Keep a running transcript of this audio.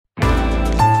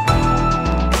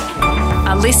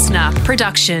listener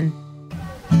production.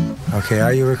 Okay,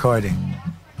 are you recording?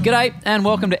 G'day and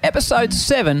welcome to episode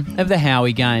 7 of the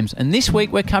Howie Games, and this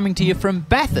week we're coming to you from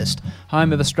Bathurst,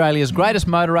 home of Australia's greatest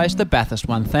motor race, the Bathurst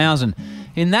 1000.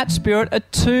 In that spirit, a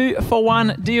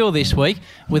 2-for-1 deal this week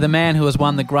with a man who has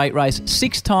won the great race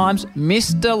 6 times,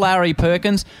 Mr. Larry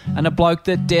Perkins, and a bloke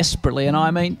that desperately, and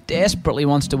I mean desperately,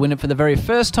 wants to win it for the very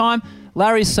first time,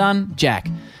 Larry's son, Jack.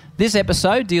 This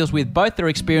episode deals with both their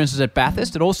experiences at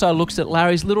Bathurst. It also looks at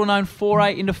Larry's little-known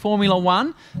foray into Formula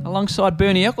One, alongside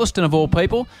Bernie Eccleston of all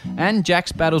people, and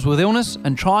Jack's battles with illness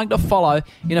and trying to follow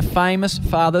in a famous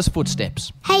father's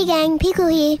footsteps. Hey gang, Pickle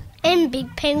here. And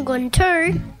Big Penguin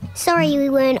too. Sorry we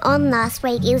weren't on last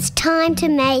week. It was time to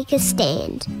make a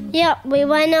stand. Yep, we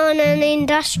went on an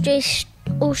industrial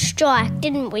strike,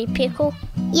 didn't we, Pickle?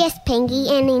 Yes,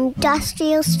 Pengy, an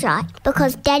industrial strike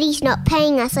because Daddy's not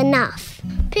paying us enough.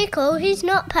 Pickle, he's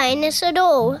not paying us at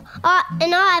all.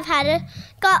 I've had a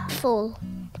gutful.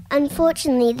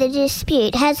 Unfortunately, the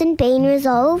dispute hasn't been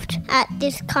resolved At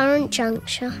this current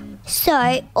juncture.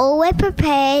 So, all we're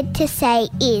prepared to say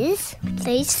is,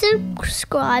 Please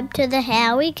subscribe to the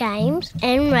Howie Games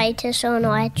and rate us on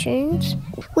iTunes.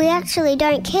 we actually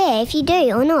don't care if you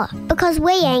do or not, because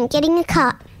we ain't getting a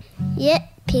cut. Yep,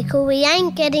 Pickle, we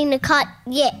ain't getting a cut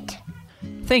yet.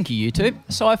 Thank you, YouTube.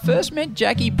 So I first met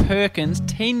Jackie Perkins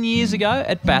 10 years ago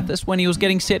at Bathurst when he was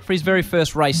getting set for his very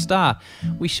first race start.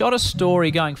 We shot a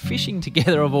story going fishing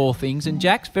together of all things, and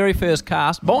Jack's very first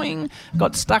cast, boing,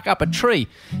 got stuck up a tree.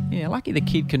 Yeah, lucky the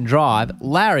kid can drive.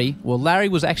 Larry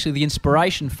was actually the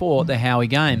inspiration for the Howie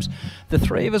Games. The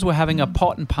three of us were having a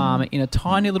pot and palm in a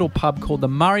tiny little pub called the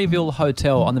Murrayville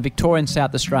Hotel on the Victorian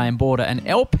South Australian border, and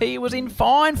LP was in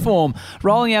fine form,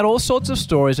 rolling out all sorts of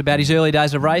stories about his early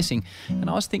days of racing. And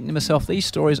I was thinking to myself, these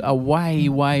stories are way,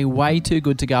 way, way too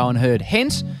good to go unheard.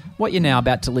 Hence, what you're now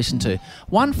about to listen to.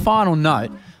 One final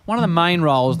note. One of the main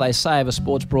roles, they say, of a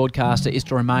sports broadcaster is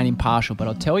to remain impartial. But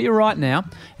I'll tell you right now,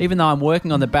 even though I'm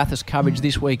working on the Bathurst coverage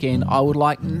this weekend, I would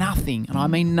like nothing, and I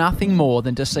mean nothing more,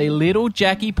 than to see little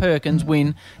Jackie Perkins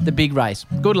win the big race.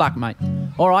 Good luck, mate.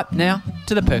 All right, now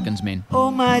to the Perkins men. Oh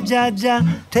my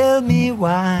Jaja, tell me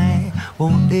why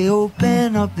won't they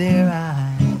open up their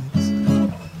eyes?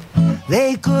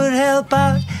 They could help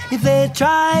out if they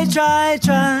try.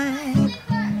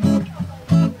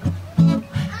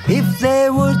 If they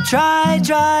would try.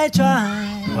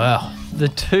 Wow, the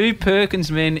two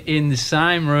Perkins men in the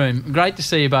same room. Great to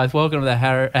see you both. Welcome to the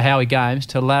Howie Games,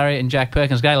 to Larry and Jack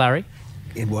Perkins. G'day, Larry.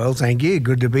 Well, thank you.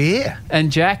 Good to be here.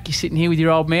 And Jack, you're sitting here with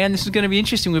your old man. This is going to be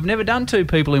interesting. We've never done two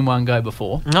people in one go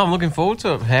before. No, I'm looking forward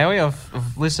to it, Howie.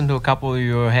 I've listened to a couple of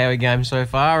your Howie Games so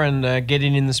far, and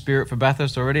getting in the spirit for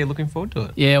Bathurst already. Looking forward to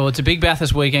it. Yeah, well, it's a big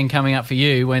Bathurst weekend coming up for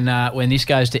you when this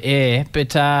goes to air.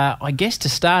 But I guess to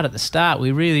start at the start,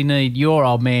 we really need your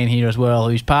old man here as well,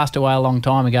 who's passed away a long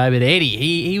time ago. But Eddie,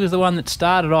 he was the one that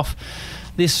started off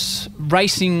this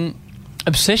racing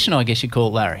obsession, I guess you'd call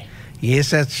it, Larry.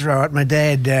 Yes, that's right. My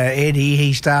dad, Eddie,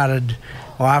 he started,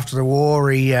 after the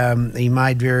war, he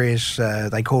made various,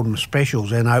 they called them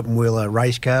specials, and open-wheeler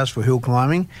race cars for hill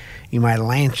climbing. He made a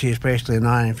Lancia special in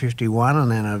 1951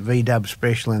 and then a VW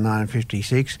special in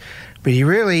 1956. But he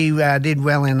really did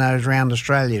well in those round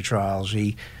Australia trials.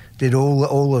 He did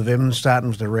all of them,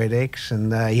 starting with the Red X,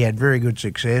 and he had very good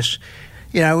success.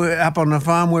 You know, up on the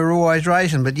farm, we were always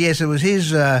racing. But, yes, it was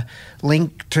his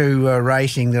link to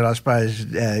racing that I suppose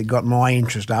got my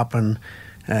interest up, and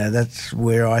that's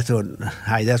where I thought,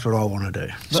 hey, that's what I want to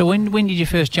do. So when did you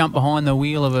first jump behind the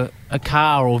wheel of a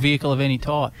car or vehicle of any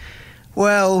type?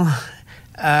 Well,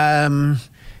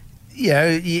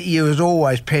 you was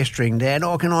always pestering Dad,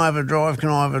 can I have a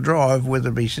drive, whether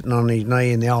it be sitting on his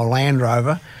knee in the old Land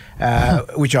Rover,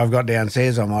 which I've got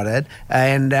downstairs, I might add,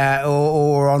 and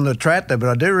or on the tractor. But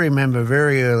I do remember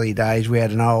very early days we had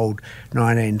an old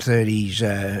 1930s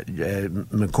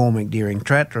McCormick Deering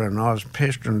tractor, and I was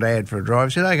pestering Dad for a drive.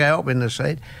 He said, okay, hop in the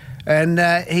seat. And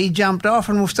he jumped off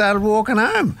and started walking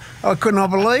home. I could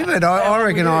not believe it. I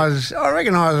reckon I was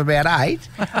about 8,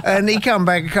 and he come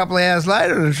back a couple of hours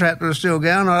later and the tractor was still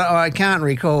going. I can't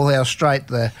recall how straight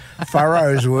the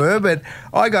furrows were, but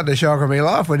I got the shock of my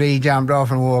life when he jumped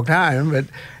off and walked home. But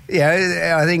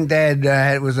yeah, I think Dad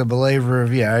was a believer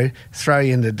of throw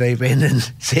you in the deep end and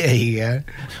see how you go.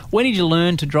 When did you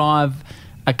learn to drive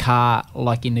a car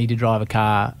like you need to drive a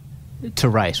car to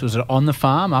race? Was it on the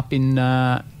farm up in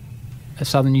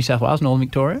southern New South Wales, northern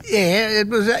Victoria? Yeah, it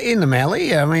was in the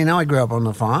Mallee. I mean, I grew up on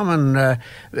the farm, and at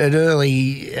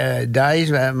early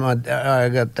days, I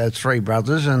got 3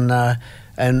 brothers, and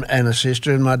and a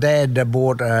sister. And my dad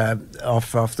bought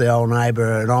off the old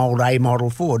neighbour an old A model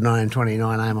Ford,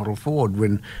 1929 A model Ford,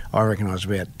 when I reckon I was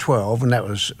about 12, and that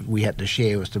was we had to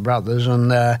share with the brothers.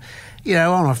 And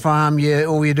on a farm,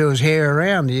 all you do is hare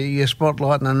around. You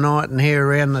spotlight in the night and hare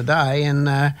around the day, and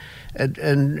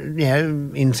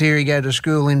in theory, go to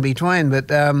school in between. But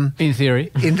in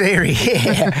theory,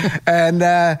 yeah.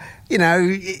 And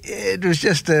it was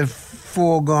just a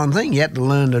foregone thing. You had to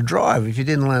learn to drive. If you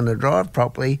didn't learn to drive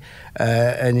properly,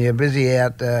 and you're busy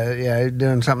out,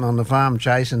 doing something on the farm,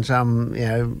 chasing some,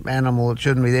 animal that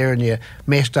shouldn't be there, and you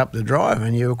messed up the drive,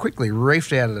 and you were quickly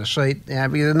reefed out of the seat,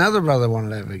 because another brother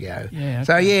wanted to have a go. Yeah,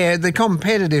 okay. So the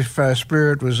competitive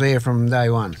spirit was there from day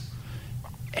one.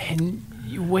 And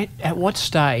at what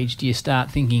stage do you start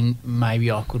thinking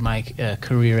maybe I could make a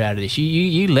career out of this?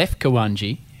 You left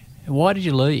Kawanji. Why did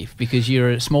you leave? Because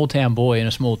you're a small town boy in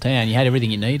a small town. You had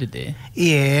everything you needed there.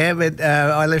 Yeah, but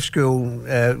I left school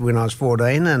when I was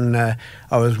 14, and I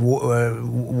was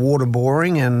water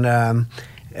boring and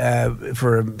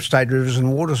for a State Rivers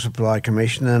and Water Supply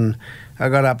Commission, and I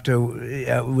got up to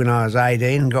when I was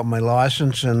 18 and got my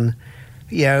licence, and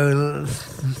few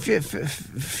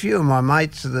of my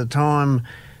mates at the time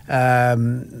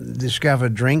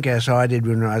discovered drink, as I did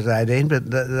when I was 18, but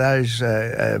those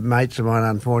mates of mine,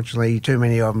 unfortunately, too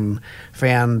many of them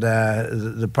found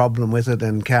the problem with it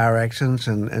in car accidents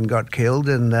and got killed,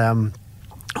 and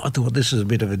I thought this is a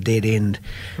bit of a dead-end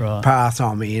path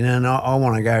I'm in, and I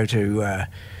want to go to...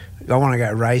 I want to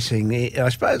go racing. I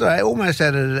suppose I almost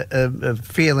had a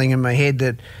feeling in my head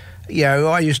that,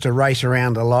 I used to race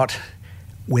around a lot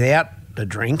without the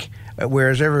drink,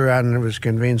 whereas everyone was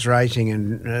convinced racing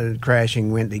and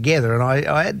crashing went together. And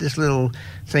I had this little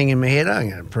thing in my head,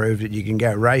 I'm going to prove that you can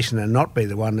go racing and not be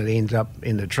the one that ends up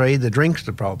in the tree. The drink's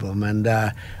the problem. And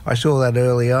I saw that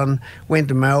early on, went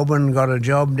to Melbourne, got a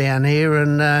job down here,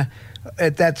 and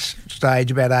at that stage,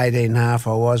 about 18 and a half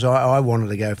I wanted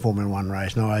to go Formula 1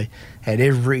 race, and I had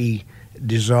every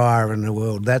desire in the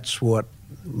world. That's what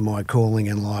my calling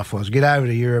in life was. Get over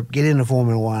to Europe, get into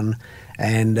Formula 1,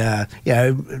 and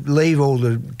leave all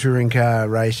the touring car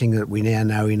racing that we now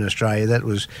know in Australia. That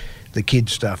was the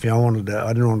kids stuff. I didn't want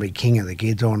to be king of the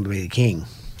kids. I wanted to be the king.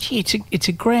 Gee, it's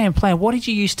a grand plan. What did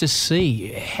you used to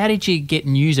see? How did you get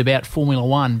news about Formula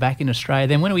 1 back in Australia?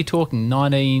 Then when are we talking?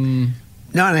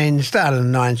 Started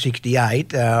in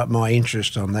 1968, my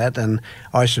interest on that, and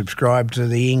I subscribed to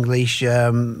the English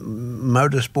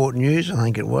motorsport news, I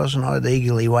think it was, and I'd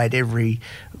eagerly wait every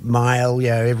mail,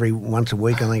 every once a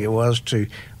week, I think it was, to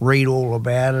read all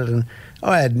about it. And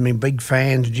I had my big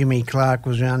fans. Jimmy Clark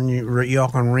was on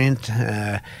Yock and Rent.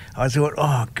 I thought,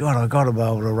 oh God, I've got to be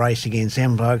able to race against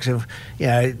them blokes.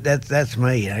 That's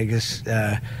me. I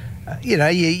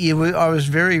was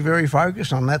very, very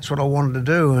focused on that's what I wanted to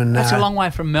do. And that's a long way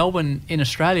from Melbourne in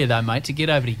Australia, though, mate, to get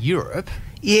over to Europe.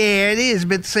 Yeah, it is.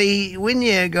 But see, when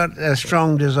you got a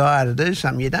strong desire to do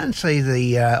something, you don't see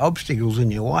the obstacles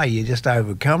in your way. You just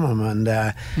overcome them. And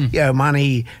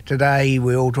money today,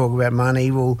 we all talk about money.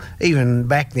 Well, even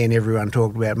back then, everyone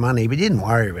talked about money, but you didn't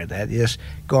worry about that. You just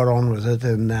got on with it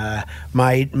and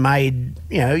made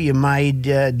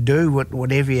do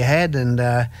whatever you had. And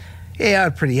I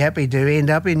was pretty happy to end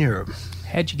up in Europe.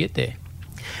 How'd you get there?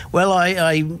 Well,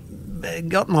 I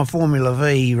got my Formula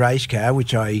V race car,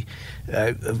 which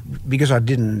because I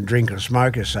didn't drink or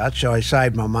smoke as such, I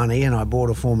saved my money and I bought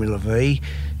a Formula V.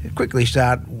 Quickly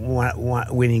start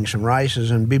winning some races,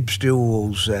 and Bib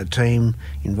Stillwell's team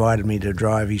invited me to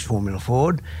drive his Formula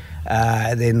Ford.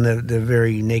 Then the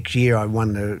very next year I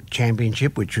won the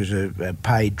championship, which was a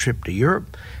paid trip to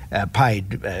Europe.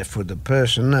 Paid for the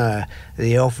person. The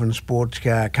Elfin Sports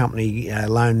Car Company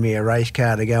loaned me a race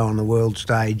car to go on the world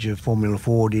stage of Formula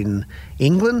Ford in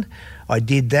England. I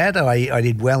did that. I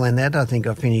did well in that. I think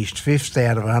I finished 5th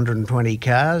out of 120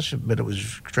 cars, but it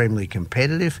was extremely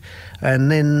competitive. And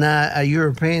then a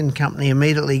European company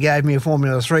immediately gave me a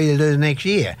Formula 3 to do the next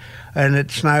year. And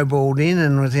it snowballed in,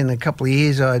 and within a couple of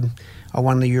years I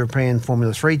won the European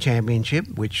Formula 3 Championship,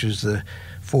 which was the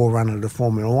forerunner to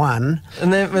Formula 1.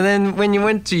 And then when you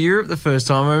went to Europe the first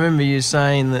time, I remember you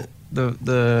saying that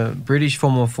the British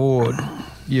Formula Ford,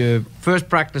 your first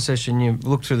practice session, you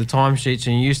looked through the timesheets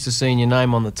and you used to seeing your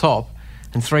name on the top,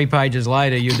 and 3 pages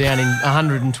later you're down in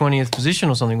 120th position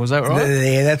or something. Was that right?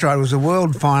 Yeah, that's right. It was the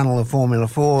world final of Formula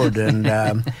Ford, and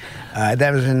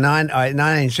that was in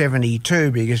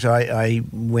 1972 because I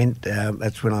went,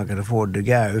 that's when I could afford to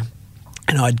go.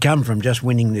 And I'd come from just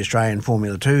winning the Australian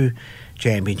Formula 2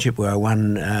 Championship, where I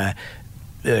won,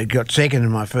 got second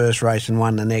in my first race and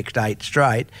won the next 8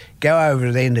 straight. Go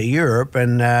over then to Europe,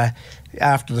 and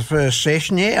After the first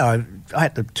session, I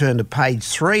had to turn to page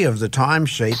 3 of the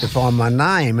timesheet to find my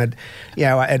name. It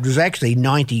was actually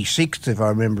 96th, if I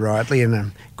remember rightly, and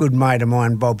a good mate of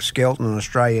mine, Bob Skelton, an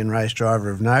Australian race driver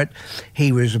of note,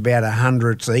 he was about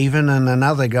 100th even, and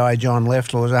another guy, John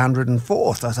Leffler, was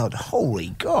 104th. I thought, holy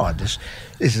God, this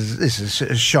is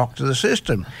a shock to the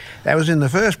system. That was in the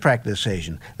first practice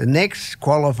session. The next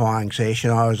qualifying session,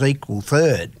 I was equal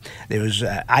third. There was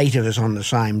 8 of us on the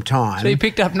same time. So you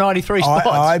picked up 93 spots?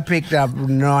 I picked up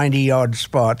 90-odd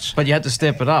spots. But you had to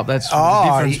step it up. That's the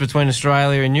difference between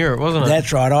Australia and Europe, wasn't it?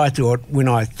 That's right. When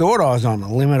I thought I was on the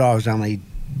limit, I was only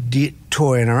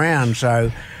toying around.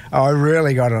 So I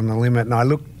really got on the limit, and I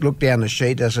looked down the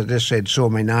sheet, as I just said, saw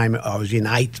my name. I was in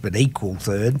 8th, but equal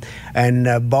third.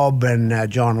 And Bob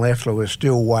and John Leffler were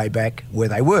still way back where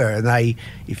they were. And they,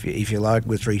 if you like,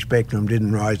 with respect to them,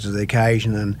 didn't rise to the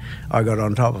occasion, and I got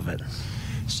on top of it.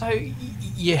 So,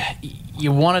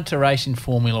 you wanted to race in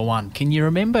Formula One. Can you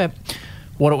remember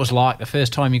what it was like the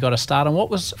first time you got a start, and what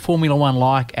was Formula One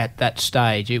like at that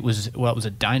stage? It was a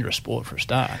dangerous sport for a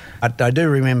start. I do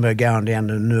remember going down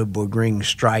to Nürburgring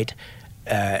straight,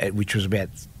 which was about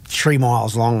 3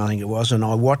 miles long, I think it was, and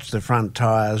I watched the front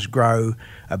tyres grow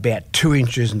about 2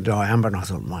 inches in diameter, and I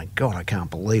thought, my God, I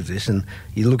can't believe this. And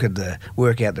you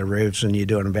work out the routes, and you're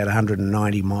doing about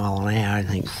 190 mile an hour, and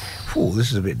think, "Phew,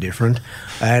 this is a bit different."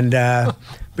 And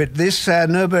but this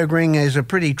Nürburgring is a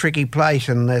pretty tricky place,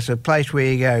 and there's a place where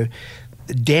you go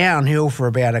downhill for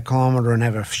about 1 kilometre and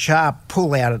have a sharp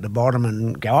pull out at the bottom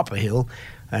and go up a hill.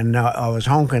 And I was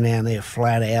honking down there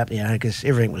flat out, because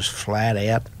everything was flat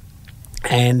out.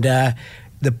 And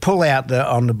the pull out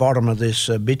on the bottom of this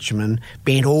bitumen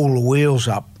bent all the wheels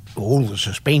up, all the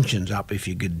suspensions up, if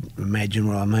you could imagine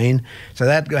what I mean. So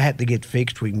that had to get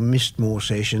fixed. We missed more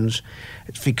sessions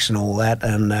fixing all that.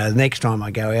 And the next time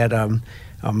I go out, I'm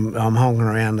honking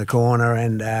around the corner,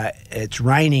 and it's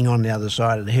raining on the other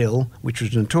side of the hill, which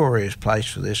was a notorious place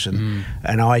for this. And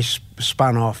I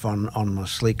spun off on my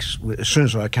slicks. As soon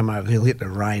as I come over the hill, hit the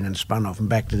rain and spun off and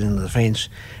backed it into the fence,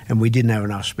 and we didn't have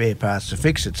enough spare parts to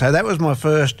fix it. So that was my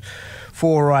first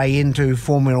foray into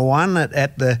Formula One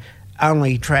at the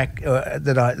only track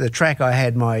the track I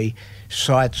had my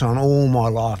sights on all my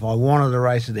life. I wanted to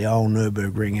race at the old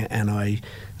Nürburgring, and I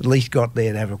at least got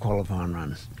there to have a qualifying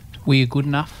run. Were you good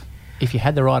enough? If you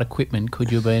had the right equipment,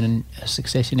 could you have been a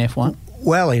success in F1?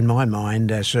 Well, in my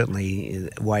mind, certainly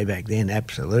way back then,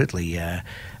 absolutely. As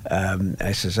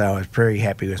I say, I was very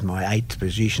happy with my 8th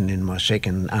position in my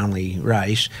second only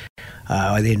race.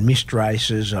 I then missed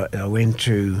races. I went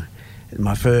to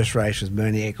my first race with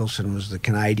Bernie Eccleston, was the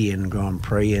Canadian Grand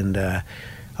Prix, and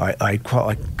I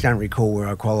don't recall where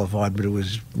I qualified, but it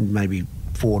was maybe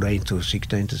 14th or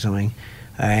 16th or something.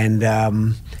 And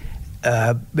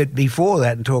but before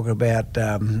that, and talk about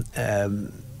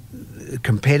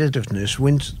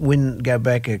competitiveness, go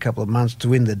back a couple of months to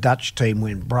when the Dutch team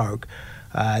went broke.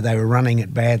 They were running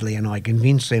it badly, and I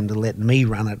convinced them to let me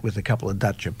run it with a couple of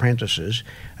Dutch apprentices,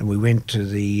 and we went to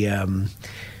the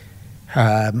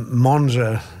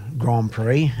Monza Grand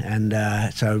Prix, and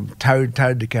so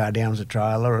towed the car down to the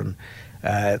trailer, and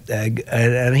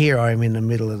here I am in the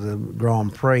middle of the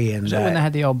Grand Prix. And is that when they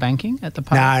had the old banking at the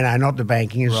park? No, not the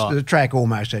banking. It's right. The track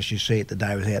almost as you see it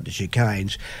today without the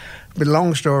chicanes. But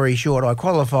long story short, I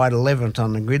qualified 11th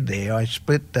on the grid there. I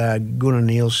split Gunnar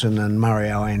Nielsen and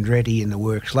Mario Andretti in the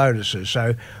Works Lotuses.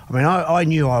 So, I mean, I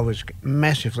knew I was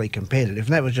massively competitive,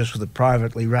 and that was just for the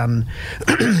privately run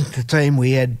the team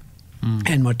we had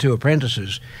and my 2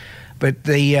 apprentices. But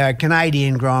the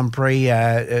Canadian Grand Prix,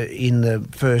 in the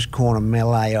first corner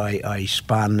melee, I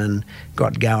spun and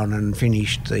got going and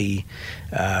finished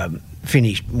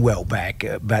well back.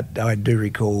 But I do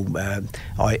recall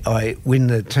when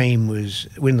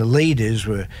the leaders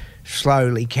were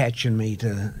slowly catching me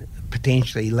to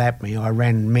potentially lap me, I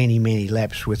ran many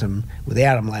laps with them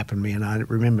without them lapping me, and I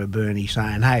remember Bernie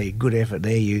saying, "Hey, good effort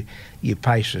there, your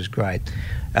pace was great."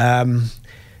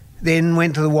 Then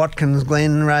went to the Watkins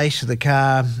Glen race. The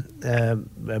car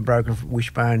broke a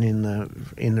wishbone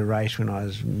in the race when I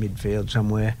was midfield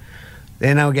somewhere.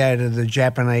 Then I'll go to the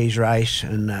Japanese race,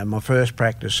 and my first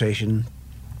practice session,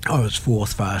 I was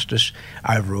 4th fastest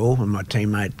overall, and my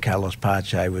teammate Carlos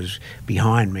Pache was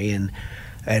behind me,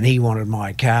 and he wanted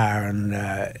my car, and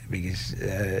because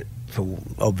for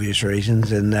obvious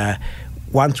reasons, and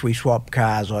once we swapped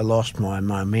cars, I lost my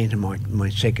momentum. My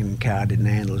second car didn't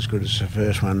handle as good as the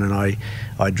first one, and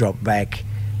I dropped back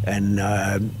and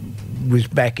was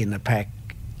back in the pack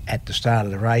at the start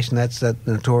of the race, and that's that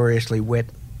notoriously wet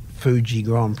Fuji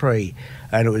Grand Prix,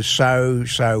 and it was so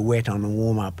wet on the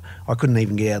warm-up. I couldn't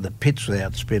even get out of the pits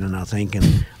without spinning, I think,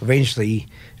 and eventually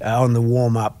on the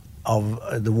warm-up an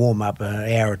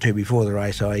hour or two before the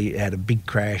race, I had a big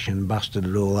crash and busted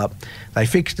it all up. They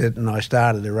fixed it, and I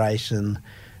started the race, and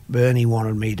Bernie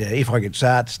wanted me to, if I could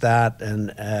start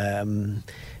and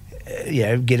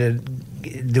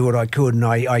do what I could, and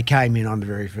I came in on the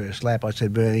very first lap. I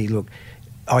said, Bernie, look,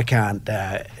 I can't,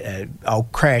 I'll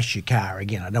crash your car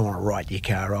again. I don't want to write your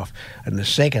car off. And the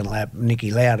second lap,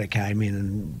 Nicky Lauda came in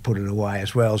and put it away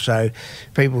as well. So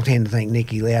people tend to think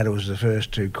Nicky Lauda was the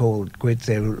first to call it quits.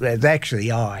 It's actually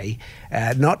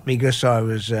not because I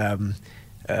was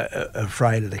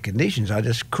afraid of the conditions. I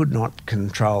just could not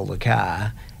control the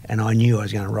car, and I knew I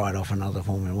was going to write off another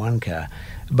Formula One car.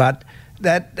 But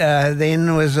that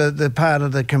then was the part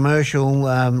of the commercial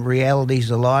realities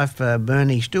of life.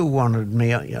 Bernie still wanted me,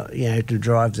 to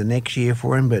drive the next year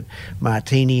for him, but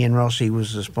Martini and Rossi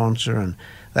was the sponsor, and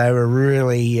they were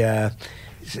really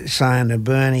saying to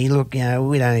Bernie, look, we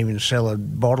don't even sell a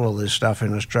bottle of this stuff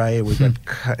in Australia. We've got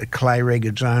Clay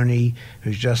Regazzoni,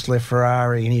 who's just left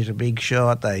Ferrari, and he's a big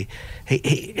shot.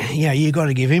 You got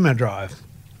to give him a drive.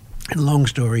 And long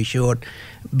story short,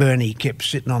 Bernie kept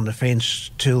sitting on the fence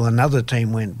till another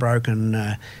team went broke,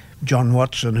 and John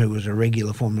Watson, who was a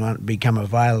regular Formula 1, become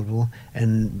available,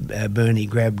 and Bernie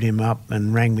grabbed him up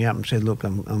and rang me up and said, look,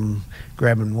 I'm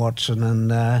grabbing Watson,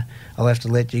 and I'll have to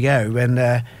let you go.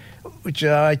 And which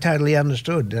I totally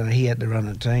understood. He had to run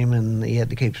a team, and he had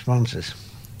to keep sponsors.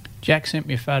 Jack sent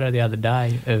me a photo the other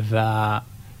day of a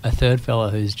third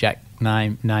fella whose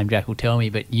name Jack will tell me,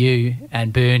 but you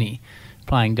and Bernie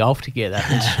playing golf together.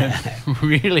 It's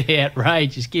really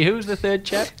outrageous. Who was the third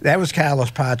chap? That was Carlos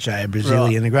Pache, a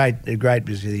Brazilian, right. a great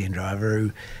Brazilian driver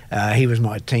who he was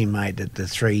my teammate at the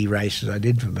 3 races I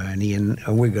did for Bernie, and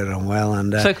we got on well.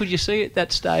 And so could you see at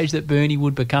that stage that Bernie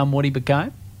would become what he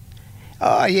became?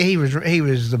 Oh yeah, he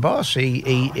was the boss.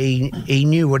 He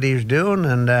knew what he was doing,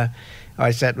 and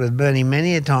I sat with Bernie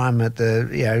many a time at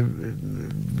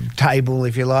the table,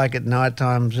 if you like, at night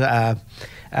times.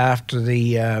 After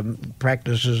the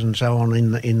practices and so on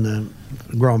in the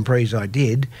Grand Prix I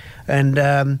did,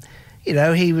 and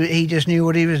he just knew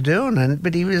what he was doing,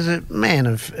 but he was a man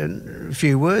of a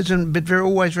few words, but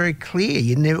always very clear.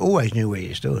 You always knew where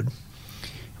you stood.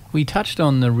 We touched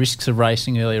on the risks of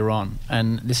racing earlier on,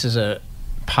 and this is a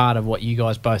part of what you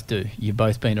guys both do. You've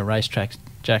both been to racetracks.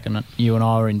 Jack and you and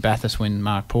I were in Bathurst when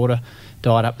Mark Porter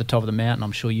died up the top of the mountain.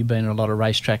 I'm sure you've been at a lot of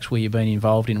racetracks where you've been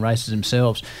involved in races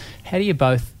themselves. How do you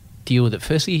both deal with it?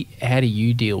 Firstly, how do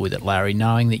you deal with it, Larry,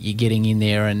 knowing that you're getting in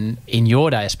there, and in your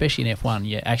day, especially in F1,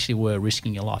 you actually were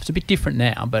risking your life? It's a bit different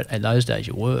now, but at those days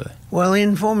you were. Well,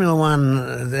 in Formula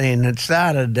One then, it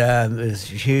started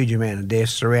with a huge amount of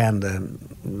deaths around the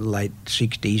late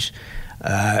 60s,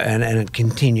 and it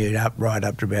continued right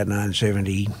up to about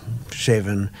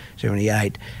 1977,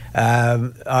 78.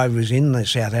 I was in the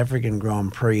South African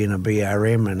Grand Prix in a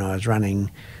BRM, and I was running,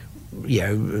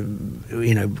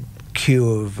 in a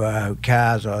queue of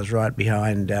cars. I was right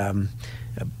behind a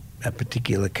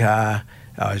particular car.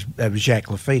 It was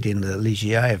Jacques Lafitte in the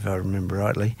Ligier, if I remember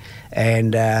rightly,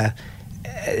 and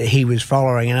he was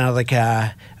following another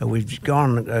car. We've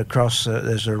gone across.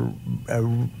 There's a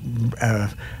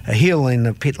hill in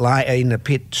the pit lane, in the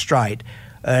pit straight,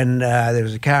 and there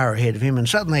was a car ahead of him. And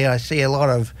suddenly, I see a lot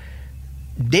of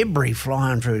debris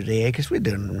flying through the air because we're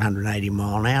doing 180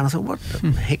 mile an hour. And I thought, what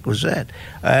the heck was that?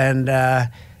 And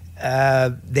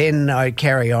then I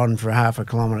carry on for half a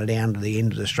kilometre down to the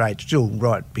end of the straight, still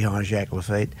right behind Jacques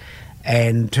Lafitte,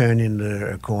 and turn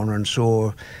into a corner and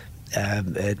saw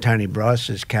Tony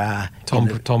Bryce's car.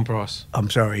 Tom Price. I'm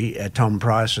sorry, Tom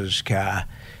Price's car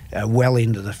well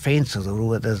into the fence. I thought,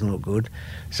 oh, that doesn't look good.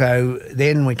 So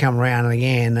then we come around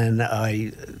again, and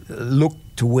I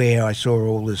looked to where I saw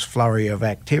all this flurry of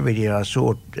activity, and I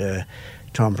saw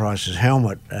Tom Price's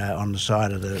helmet on the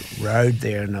side of the road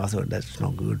there, and I thought, that's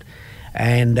not good.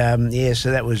 And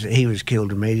so he was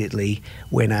killed immediately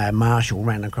when a marshal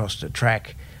ran across the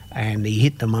track, and he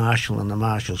hit the marshal, and the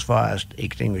marshal's fire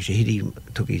extinguisher hit him,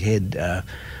 took his head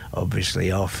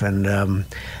obviously off. And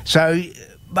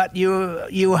but you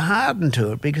were hardened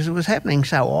to it because it was happening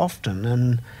so often.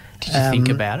 And did you think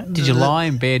about it? Did you lie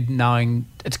in bed knowing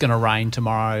it's going to rain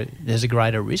tomorrow, there's a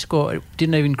greater risk, or it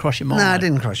didn't even cross your mind? No, it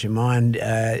didn't cross your mind.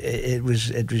 It was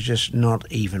just not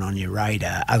even on your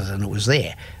radar, other than it was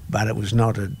there. But it was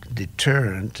not a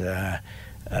deterrent. I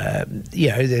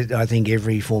think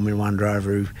every Formula One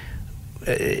driver who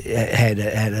had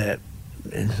a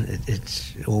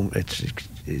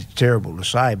it's terrible to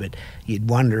say, but you'd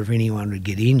wonder if anyone would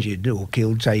get injured or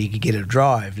killed so you could get a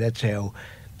drive. That's how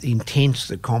intense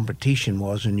the competition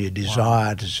was and your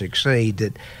desire to succeed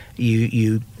that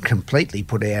you completely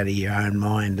put out of your own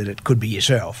mind that it could be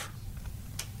yourself.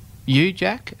 You,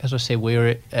 Jack, as I said, we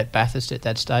were at Bathurst at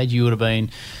that stage. You would have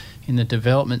been in the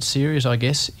development series, I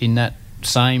guess, in that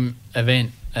same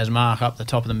event as Mark up the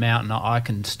top of the mountain. I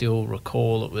can still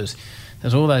recall there's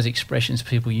all those expressions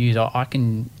people use.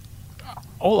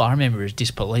 All I remember is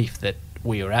disbelief that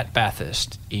we were at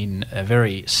Bathurst in a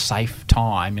very safe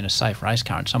time in a safe race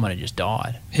car and someone had just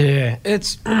died. Yeah,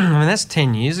 that's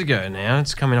 10 years ago now.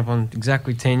 It's coming up on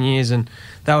exactly 10 years, and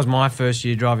that was my first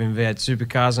year driving V8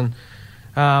 supercars. And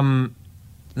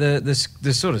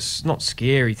the sort of not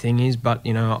scary thing is, but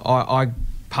I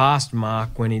passed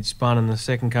Mark when he'd spun, and the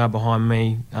second car behind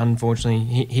me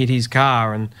unfortunately hit his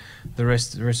car, and the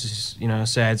rest is a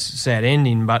sad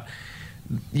ending. But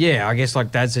yeah, I guess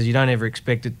like Dad says, you don't ever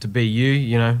expect it to be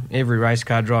you. Every race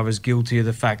car driver is guilty of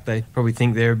the fact they probably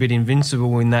think they're a bit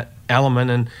invincible in that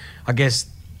element, and I guess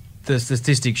the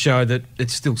statistics show that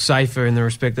it's still safer in the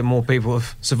respect that more people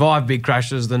have survived big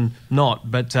crashes than not.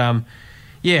 But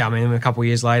yeah, I mean, a couple of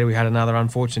years later, we had another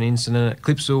unfortunate incident at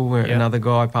Clipsal where another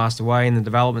guy passed away in the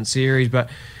development series. But,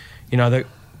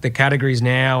 the categories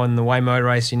now and the way motor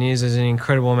racing is, there's an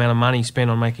incredible amount of money spent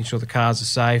on making sure the cars are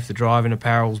safe, the driving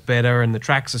apparel's better, and the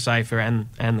tracks are safer, and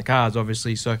the cars,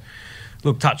 obviously. So,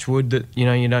 look, touch wood that, you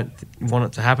don't want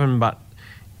it to happen, but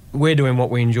we're doing what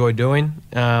we enjoy doing.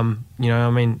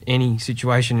 Any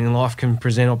situation in life can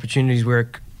present opportunities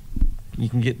where you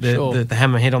can get the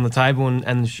hammer hit on the table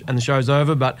and the show's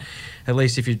over, but at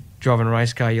least if you're driving a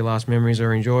race car, your last memories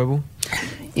are enjoyable.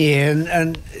 Yeah,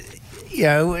 and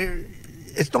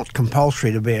it's not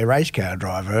compulsory to be a race car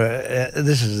driver.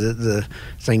 This is the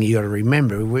thing you got to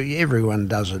remember. Everyone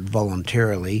does it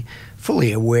voluntarily,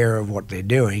 fully aware of what they're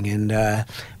doing, and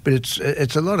but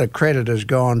it's a lot of credit has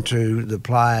gone to the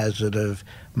players that have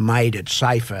made it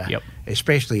safer,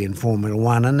 especially in Formula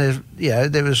One. And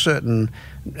there were certain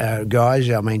guys.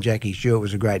 I mean, Jackie Stewart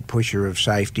was a great pusher of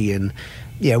safety, and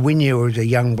when you were a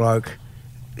young bloke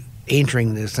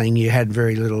entering the thing, you had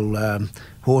very little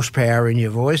horsepower in your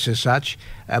voice as such.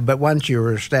 But once you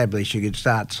were established, you could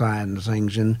start saying the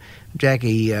things. And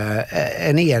Jackie,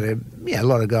 and he had a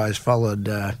lot of guys followed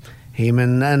him,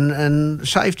 and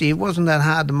safety, it wasn't that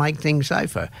hard to make things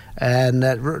safer. And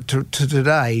to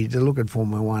today, to look at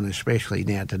Formula One, especially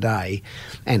now today,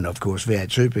 and of course V8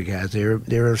 supercars,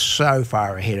 they're so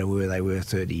far ahead of where they were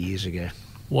 30 years ago.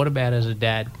 What about as a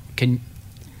dad?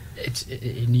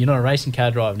 You're not a racing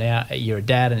car driver now, you're a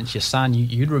dad and it's your son.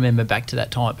 You'd remember back to that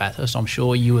time at Bathurst. I'm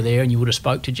sure you were there and you would have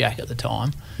spoke to Jack at the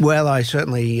time. Well, I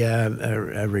certainly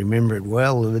remember it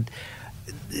well.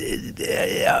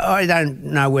 I don't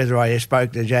know whether I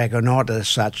spoke to Jack or not as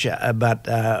such, but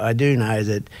I do know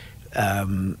that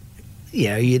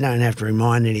you don't have to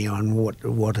remind anyone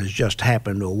what has just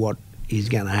happened or what is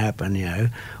going to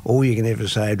happen. All you can ever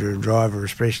say to a driver,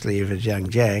 especially if it's young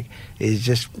Jack, is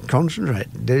just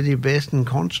concentrate, do your best and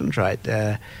concentrate.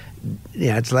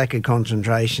 It's lack of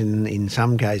concentration in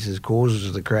some cases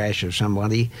causes the crash of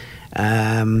somebody.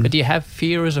 But do you have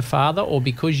fear as a father, or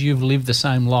because you've lived the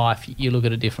same life, you look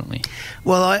at it differently?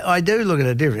 Well, I do look at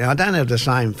it differently. I don't have the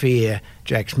same fear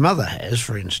Jack's mother has,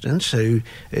 for instance, who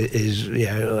is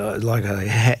like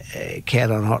a cat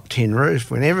on a hot tin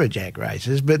roof whenever Jack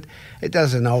races. But it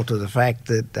doesn't alter the fact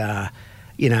that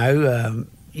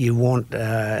you want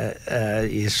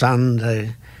your son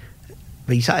to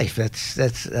be safe. That's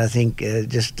I think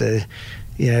just a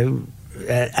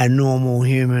normal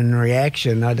human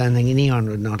reaction. I don't think anyone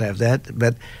would not have that,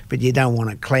 but you don't want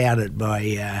to cloud it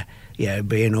by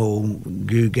being all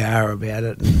goo-gar about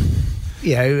it,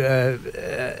 and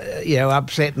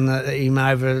upsetting him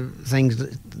over things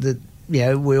that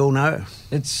we all know.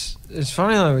 It's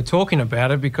funny though we're talking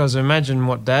about it, because imagine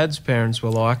what Dad's parents were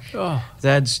like. Oh.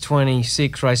 Dad's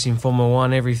 26 racing Formula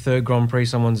One. Every third Grand Prix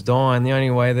someone's dying. The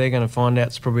only way they're going to find out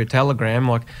is probably a telegram.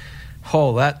 Like,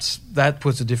 that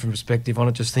puts a different perspective on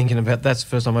it. Just thinking about that's the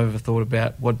first time I've ever thought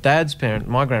about what Dad's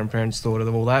my grandparents thought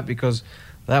of all that, because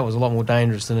that was a lot more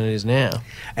dangerous than it is now.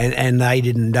 And they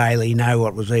didn't daily know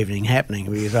what was even happening,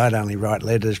 because I'd only write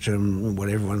letters to them,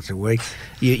 once a week.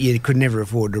 You could never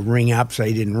afford to ring up, so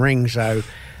you didn't ring. So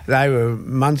they were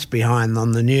months behind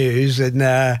on the news, and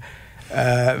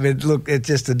but look, it's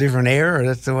just a different era.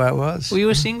 That's the way it was. Were you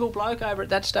a single bloke over at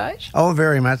that stage? Oh,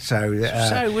 very much so.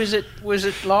 So was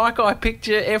it like I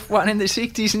picture F1 in the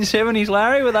 60s and 70s,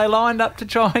 Larry? Were they lined up to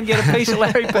try and get a piece of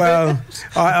Larry Perkins?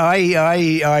 Well,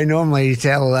 I normally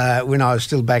tell, when I was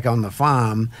still back on the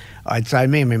farm, I'd say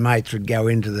me and my mates would go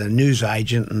into the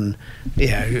newsagent and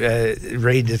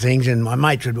read the things, and my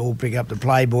mates would all pick up the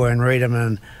Playboy and read them,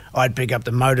 and I'd pick up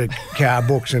the motor car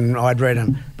books and I'd read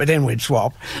them, but then we'd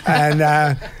swap. And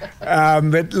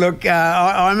but look,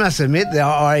 I must admit that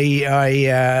I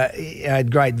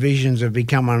had great visions of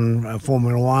becoming a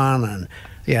Formula One and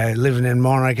living in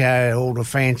Monaco, all the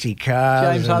fancy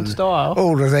cars. James Hunt style.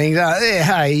 All the things.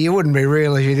 Hey, you wouldn't be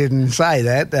real if you didn't say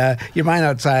that. You may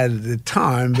not say it at the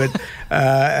time, but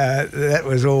that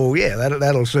was all,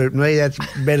 that'll suit me. That's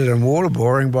better than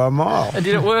waterboarding by a mile. And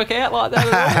did it work out like that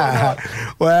at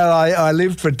all? Well, I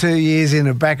lived for 2 years in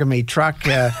the back of me truck,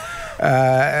 trying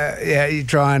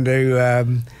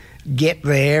to get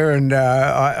there, and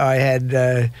I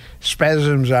had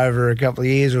spasms over a couple of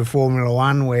years of Formula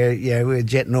One where we were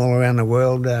jetting all around the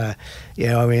world. I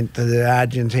went to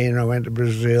Argentina, I went to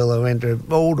Brazil, I went to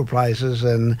all the places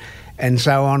and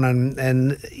so on,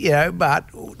 and but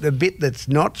the bit that's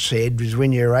not said is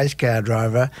when you're a race car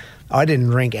driver, I didn't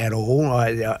drink at all.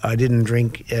 I didn't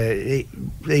drink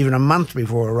even a month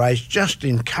before a race, just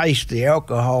in case the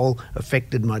alcohol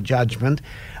affected my judgment.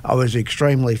 I was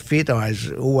extremely fit. I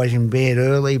was always in bed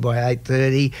early by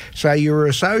 8:30. So you were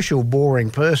a social, boring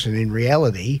person in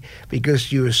reality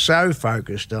because you were so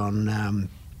focused on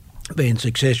being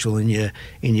successful in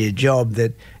your job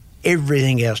that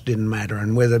everything else didn't matter.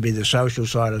 And whether it be the social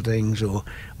side of things or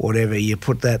whatever, you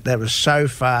put that was so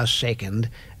far second.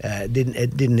 It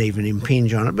didn't even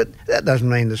impinge on it. But that doesn't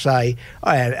mean to say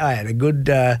I had a good.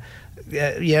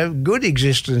 Good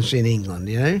existence in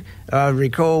England. I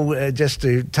recall, just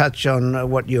to touch on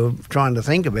what you're trying to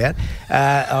think about,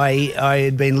 I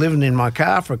had been living in my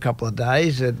car for a couple of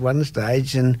days at one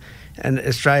stage, and an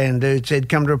Australian dude said,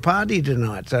 "Come to a party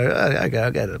tonight." So okay,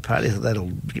 I'll go to the party.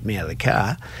 That'll get me out of the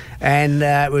car. And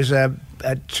it was a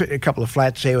couple of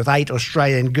flats there with 8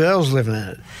 Australian girls living in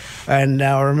it. And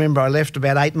I remember I left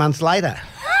about 8 months later.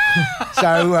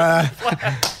 So I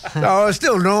was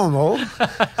still normal.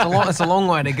 It's a long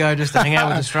way to go just to hang out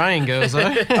with Australian girls,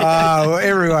 though. Oh,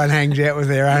 everyone hangs out with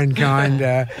their own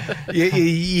kind.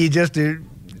 You just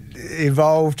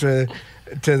evolve to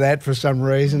that for some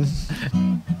reason.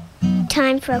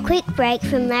 Time for a quick break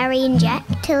from Larry and Jack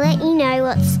to let you know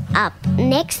what's up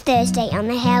next Thursday on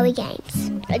the Howie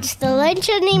Games. It's the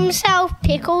legend himself,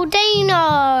 Pickle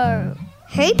Dino.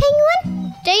 Who,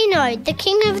 Penguin? Dino, the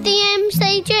king of the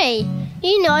MCG.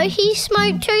 You know, he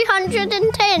smoked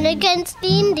 210 against the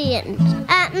Indians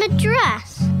at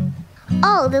Madras.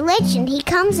 Oh, the legend. He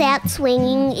comes out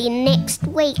swinging in next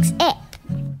week's ep.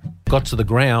 Got to the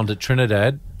ground at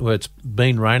Trinidad where it's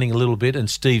been raining a little bit, and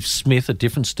Steve Smith, a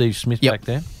different Steve Smith back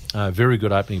there, very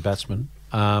good opening batsman.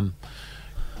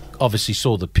 Obviously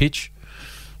saw the pitch,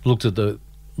 looked at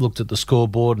the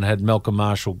scoreboard and had Malcolm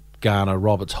Marshall, Garner,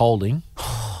 Roberts holding,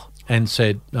 and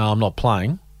said, "No, I'm not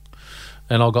playing,"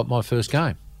 and I got my first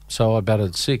game. So I batted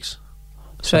at 6.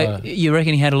 So you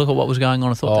reckon he had a look at what was going on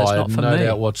and thought, that's not for me? No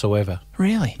doubt whatsoever.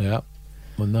 Really? Yeah,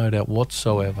 well, no doubt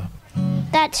whatsoever.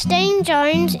 That's Dean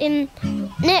Jones in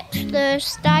next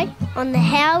Thursday on the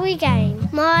Howie Game,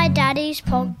 my daddy's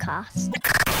podcast.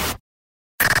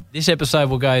 This episode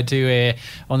will go to air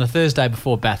on the Thursday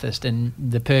before Bathurst, and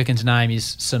the Perkins name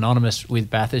is synonymous with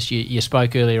Bathurst. You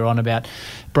spoke earlier on about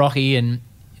Brocky and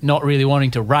not really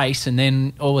wanting to race, and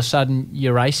then all of a sudden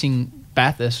you're racing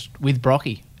Bathurst with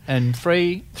Brocky. And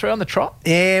three on the trot?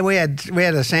 Yeah, we had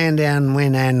a Sandown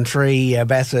win and 3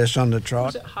 Bathurst on the trot.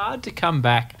 Was it hard to come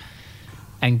back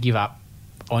and give up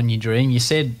on your dream? You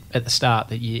said at the start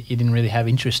that you didn't really have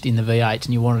interest in the V8s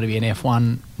and you wanted to be an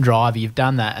F1 driver. You've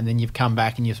done that, and then you've come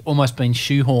back and you've almost been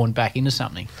shoehorned back into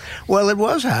something. Well, it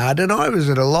was hard, and I was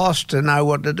at a loss to know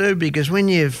what to do, because when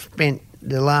you've spent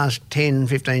the last 10,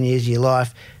 15 years of your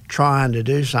life trying to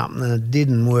do something and it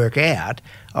didn't work out,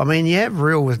 I mean, you have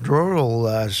real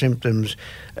withdrawal symptoms.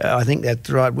 I think that's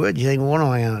the right word. You think, well, what am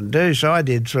I going to do? So I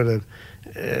did sort of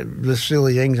the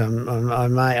silly things.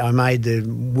 I made the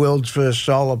world's first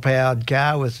solar-powered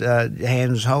car with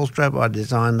Hans Holstrap. I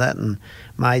designed that and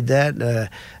made that.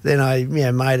 Then I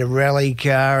made a rally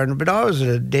car, but I was at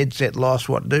a dead set loss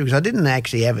what to do, because I didn't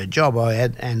actually have a job. I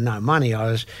had no money.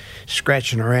 I was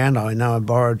scratching around. I know I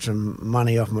borrowed some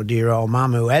money off my dear old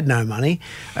mum who had no money,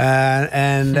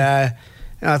 and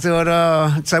I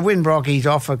thought, so when Brocky's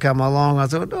offer come along, I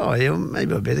thought,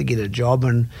 maybe I better get a job,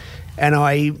 and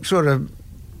I sort of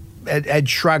had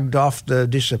shrugged off the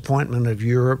disappointment of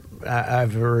Europe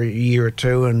over a year or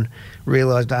two and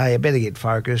realised, hey, I better get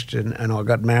focused, and I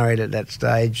got married at that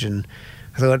stage, and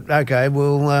I thought, okay,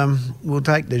 we'll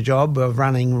take the job of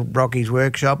running Brocky's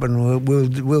workshop, and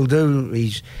we'll do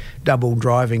his double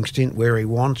driving stint where he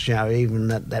wants, even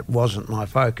that wasn't my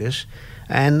focus,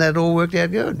 and that all worked out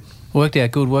good. Worked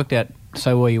out good, worked out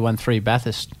so well you won 3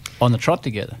 Bathurst. on the trot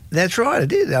together. That's right, I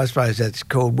did. I suppose that's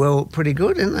called pretty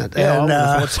good, isn't it? Yeah, And,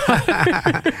 I would have thought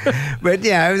so. but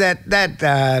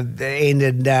that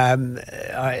ended.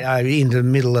 I into the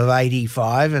middle of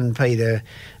 '85, and Peter,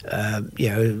 had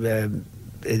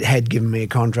given me a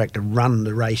contract to run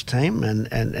the race team,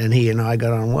 and he and I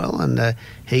got on well, and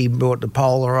he brought the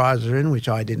polarizer in, which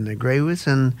I didn't agree with,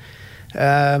 and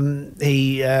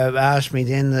he asked me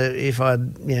then if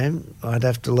I'd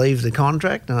have to leave the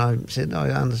contract, and I said, I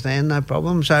understand, no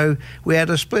problem. So we had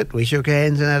a split. We shook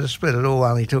hands and had a split. It all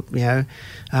only took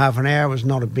half an hour. It was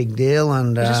not a big deal.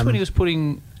 And Is this when he was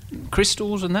putting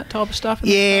crystals and that type of stuff in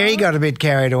the yeah, car? he got a bit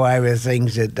carried away with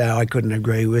things that I couldn't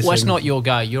agree with. Well, it's not your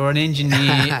go. You're an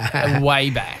engineer way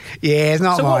back. Yeah, it's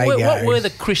not so my go. What were the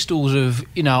crystals of,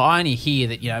 I only hear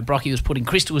that, Brocky was putting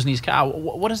crystals in his car.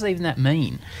 What does even that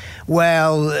mean?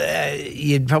 Well,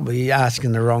 you'd probably be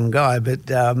asking the wrong guy, but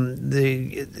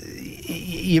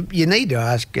you need to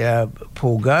ask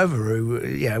Paul Gover,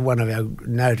 who, one of our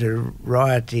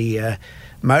notoriety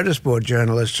motorsport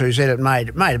journalists, who said it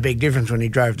made a big difference when he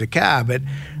drove the car, but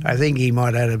I think he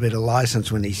might have had a bit of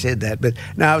licence when he said that. But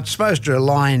no, it's supposed to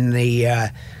align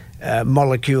the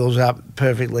molecules up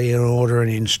perfectly in order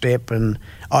and in step, and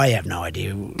I have no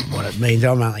idea what it means.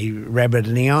 I'm only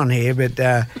rabbiting on here, but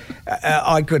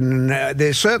I couldn't.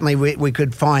 There's certainly we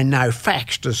could find no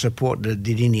facts to support that it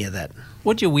did any of that.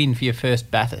 What did you win for your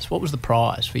first Bathurst? What was the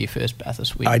prize for your first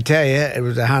Bathurst win? I tell you, it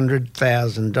was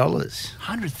 $100,000.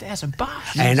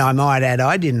 $100,000. And I might add,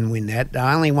 I didn't win that.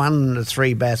 I only won the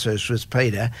 3 Bathursts with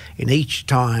Peter, and each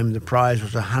time the prize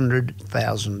was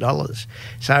 $100,000.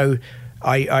 So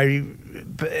I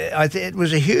it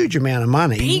was a huge amount of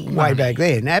money way back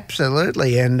then,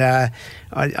 absolutely. And I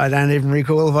don't even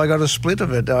recall if I got a split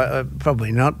of it.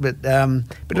 Probably not, but no,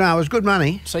 it was good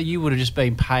money. So you would have just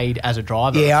been paid as a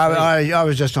driver? Yeah, I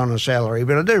was just on a salary,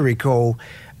 but I do recall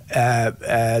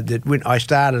that when I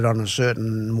started on a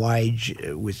certain wage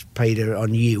with Peter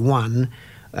on year 1,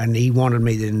 and he wanted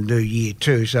me to do year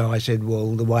 2, so I said,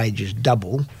 well, the wage is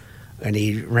double. And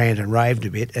he ranted and raved a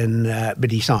bit,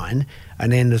 but he signed.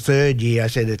 And then the 3rd year, I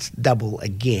said it's double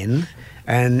again,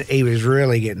 and he was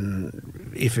really getting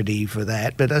iffy for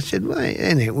that. But I said, well,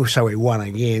 anyway, so we won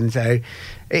again. So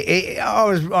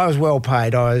I was well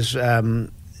paid. I was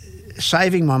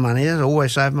saving my money. I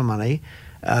always saved my money.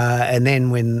 And then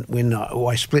when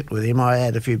I split with him, I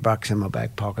had a few bucks in my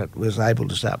back pocket. Was able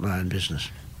to start my own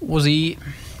business. Was he?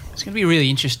 It's going to be really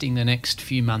interesting the next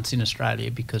few months in Australia,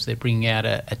 because they're bringing out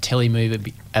a telly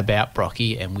movie about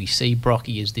Brocky, and we see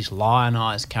Brocky as this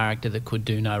lionised character that could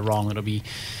do no wrong. It'll be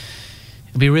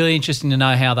really interesting to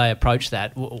know how they approach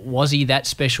that. Was he that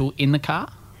special in the car?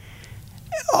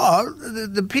 Oh,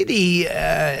 the pity,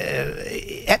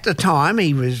 at the time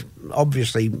he was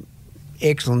obviously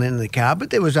excellent in the car, but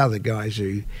there was other guys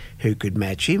who could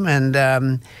match him.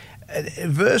 And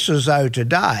versus though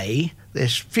today,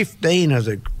 there's 15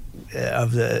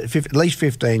 at least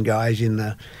 15 guys in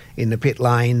the pit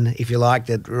lane, if you like,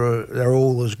 that they're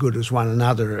all as good as one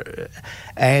another.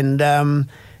 And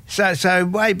so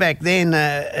way back then,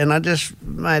 and I just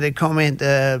made a comment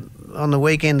on the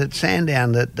weekend at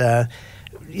Sandown that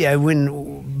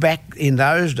when back in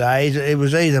those days it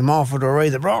was either Moffat or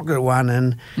either Brock that won,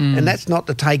 and that's not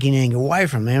to take anything away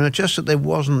from them. It's just that there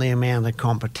wasn't the amount of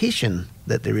competition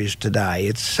that there is today.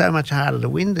 It's so much harder to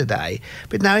win today.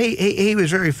 But no, he was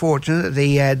very fortunate that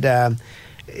he had,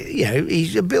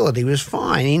 his ability was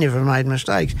fine. He never made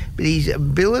mistakes. But his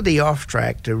ability off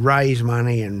track to raise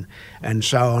money and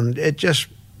so on, it just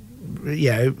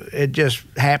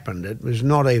happened. It was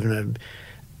not even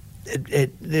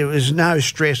there was no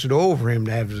stress at all for him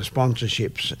to have the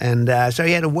sponsorships. And so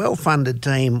he had a well-funded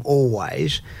team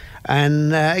always.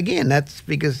 And again, that's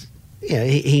because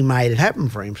he made it happen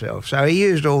for himself. So he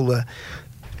used all the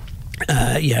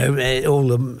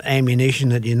ammunition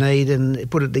that you need and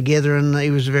put it together, and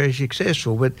he was very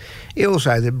successful. But he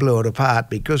also blew it apart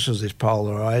because of this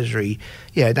polarizer.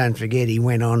 Don't forget he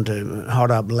went on to hot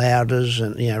up Louders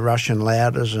and Russian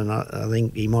Louders, and I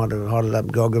think he might have hotted up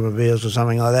Goggomobiles or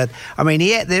something like that. I mean,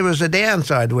 there was a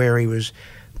downside where he was.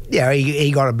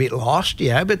 He got a bit lost,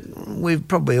 but we've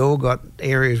probably all got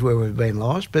areas where we've been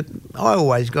lost. But I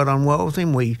always got on well with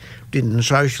him. We didn't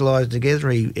socialise together.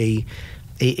 He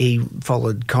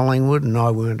followed Collingwood, and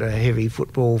I weren't a heavy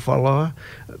football follower,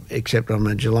 except I'm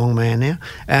a Geelong man now.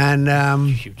 And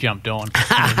you jumped on.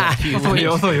 I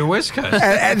thought you were West Coast. no,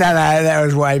 that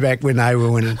was way back when they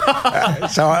were winning.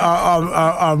 So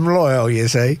I'm loyal, you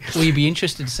see. Will you be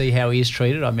interested to see how he is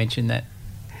treated? I mentioned that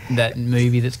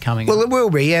movie that's coming up. Well, it will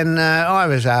be. And I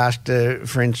was asked,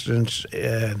 for instance,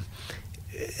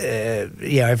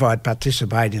 if I'd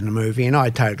participate in a movie, and I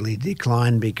totally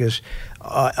declined because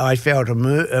I felt a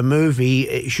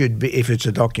movie should be, if it's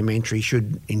a documentary,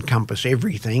 should encompass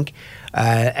everything,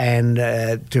 and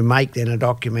to make then a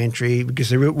documentary, because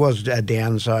there was a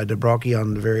downside to Brocky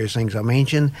on the various things I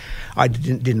mentioned. I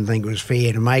didn't think it was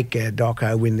fair to make a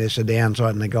doco when there's a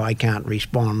downside and the guy can't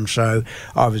respond. So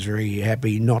I was very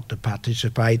happy not to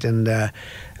participate, and I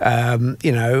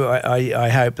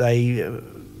hope they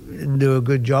do a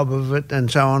good job of it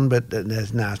and so on, but no,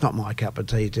 it's not my cup of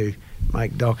tea to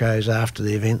make docos after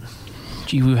the event.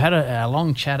 Gee, we've had a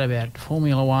long chat about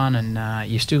Formula One,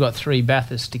 and you've still got 3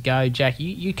 Bathursts to go. Jack,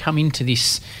 you come into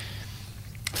this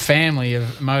family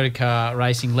of motorcar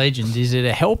racing legends. Is it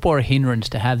a help or a hindrance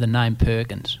to have the name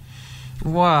Perkins?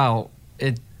 Well,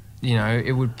 it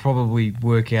would probably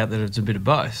work out that it's a bit of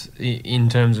both in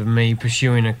terms of me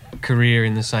pursuing a career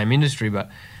in the same industry, but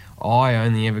I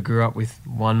only ever grew up with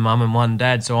one mum and one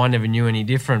dad, so I never knew any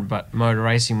different, but motor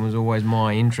racing was always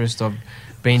my interest. I've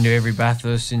been to every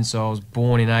Bathurst since I was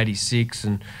born in 86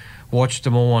 and watched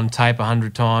them all on tape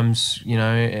 100 times.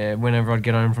 Whenever I'd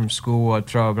get home from school, I'd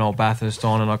throw an old Bathurst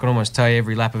on, and I can almost tell you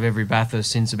every lap of every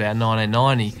Bathurst since about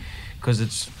 1990,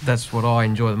 because that's what I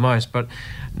enjoy the most. But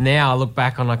now I look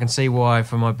back and I can see why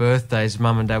for my birthdays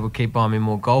Mum and Dad would keep buying me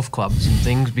more golf clubs and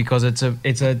things, because it's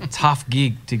a tough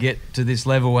gig to get to this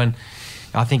level, and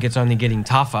I think it's only getting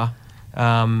tougher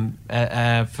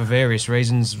for various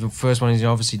reasons. The first one is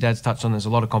obviously Dad's touched on, there's a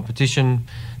lot of competition.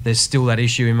 There's still that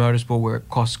issue in motorsport where it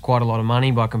costs quite a lot of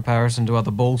money by comparison to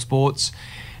other ball sports,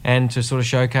 and to sort of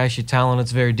showcase your talent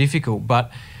it's very difficult.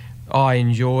 But I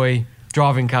enjoy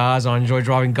driving cars, I enjoy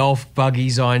driving golf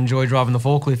buggies, I enjoy driving the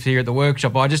forklift here at the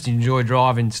workshop. I just enjoy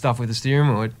driving stuff with the steering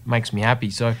wheel. It makes me happy.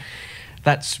 So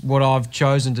that's what I've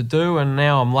chosen to do, and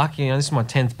now I'm lucky. This is my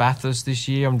 10th Bathurst this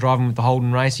year. I'm driving with the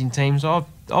Holden Racing team, so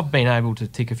I've been able to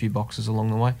tick a few boxes along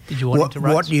the way. Did you want him to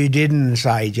race? What you didn't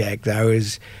say, Jack, though,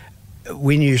 is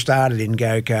when you started in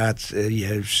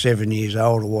go-karts, 7 years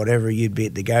old or whatever, you'd be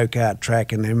at the go-kart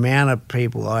track, and the amount of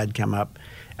people I'd come up,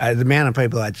 the amount of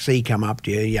people I'd see come up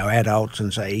to you, adults,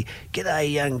 and say,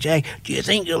 "G'day, young Jack, do you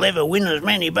think you'll ever win as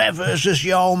many Bathursts as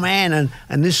your old man?"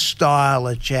 And this style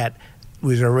of chat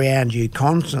was around you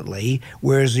constantly,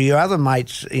 whereas the other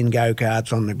mates in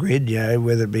go-karts on the grid,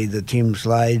 whether it be the Tim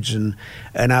Slades and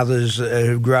others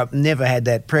who grew up, never had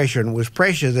that pressure, and it was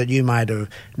pressure that you might have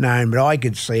known, but I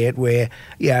could see it where,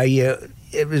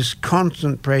 it was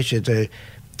constant pressure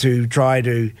to try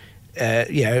to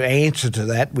answer to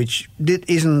that, which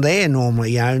isn't there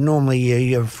normally. Normally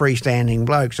you're a freestanding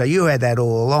bloke, so you had that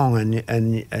all along,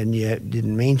 and you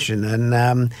didn't mention.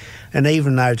 And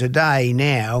even though today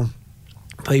now,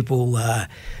 people,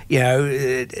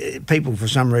 people for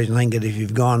some reason think that if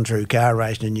you've gone through car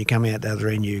racing and you come out the other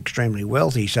end, you're extremely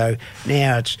wealthy. So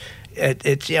now it's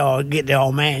get the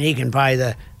old man, he can pay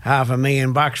the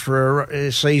 $500,000 for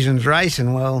a season's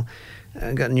racing. Well,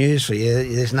 I've got news for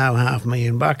you. There's no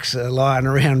 $500,000 lying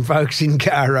around, folks, in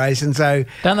car racing. So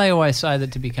don't they always say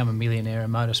that to become a millionaire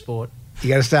in motorsport, you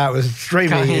got to start with $3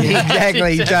 million.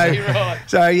 Exactly. Right.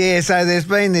 So there's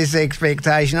been this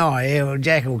expectation. Oh, yeah, well,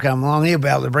 Jack will come along. He'll be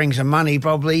able to bring some money,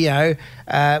 probably.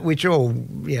 Which all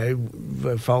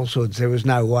falsehoods. There was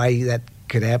no way that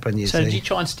could happen. You see. Did you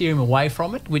try and steer him away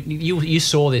from it? You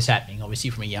saw this happening,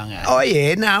 obviously, from a young age. Oh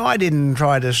yeah, no, I didn't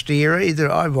try to steer either.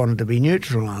 I wanted to be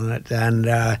neutral on it, and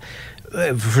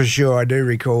for sure, I do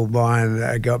recall buying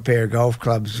a pair of golf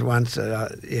clubs once,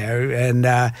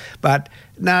 but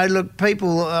no, look,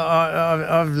 people,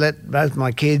 I've let both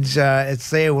my kids, it's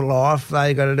their life,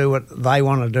 they got to do what they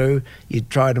want to do. You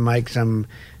try to make some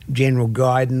general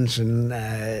guidance and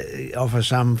offer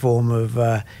some form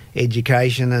of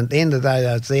education, and at the end of the day,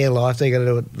 it's their life, they got to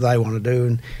do what they want to do,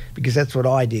 and because that's what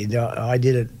I did. I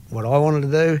did it what I wanted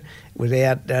to do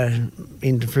without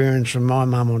interference from my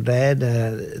mum or dad.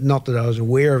 Not that I was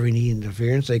aware of any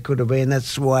interference. They could have been.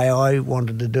 That's the way I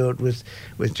wanted to do it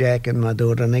with Jack and my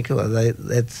daughter Nicola.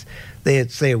 It's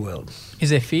their world. Is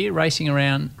there fear racing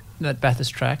around that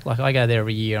Bathurst track? Like, I go there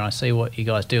every year and I see what you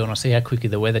guys do, and I see how quickly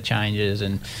the weather changes,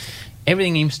 and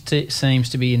everything seems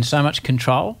to be in so much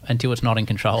control until it's not in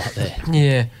control up there.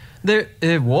 Yeah,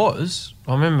 there was.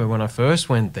 I remember when I first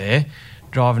went there,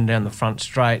 driving down the front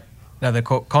straight. Now they're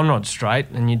called Conrod Straight,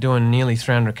 and you're doing nearly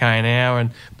 300k an hour. And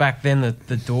back then,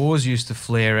 the doors used to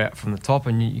flare out from the top,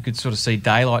 and you could sort of see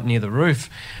daylight near the roof.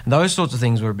 And those sorts of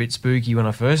things were a bit spooky when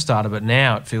I first started, but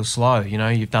now it feels slow.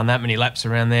 You've done that many laps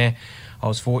around there. I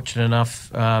was fortunate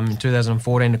enough in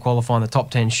 2014 to qualify in the top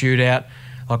 10 shootout.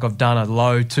 Like, I've done a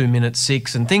low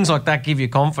 2:06, and things like that give you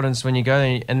confidence when you go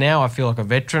there. And now I feel like a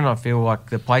veteran. I feel like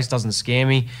the place doesn't scare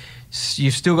me.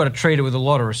 you've still got to treat it with a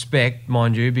lot of respect,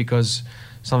 mind you, because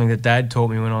something that Dad taught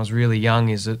me when I was really young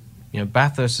is that,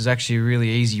 Bathurst is actually a really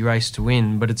easy race to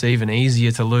win, but it's even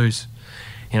easier to lose.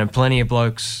 Plenty of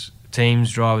blokes,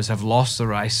 teams, drivers have lost the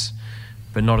race,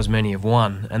 but not as many have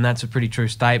won, and that's a pretty true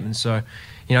statement. So,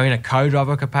 in a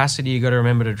co-driver capacity, you've got to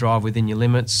remember to drive within your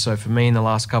limits. So for me, in the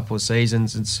last couple of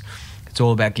seasons, it's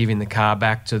all about giving the car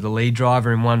back to the lead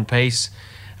driver in one piece.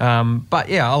 But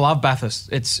yeah, I love Bathurst.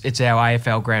 It's our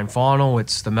AFL Grand Final.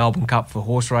 It's the Melbourne Cup for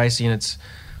horse racing. It's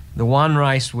the one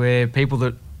race where people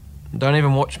that don't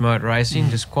even watch motor racing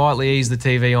just quietly ease the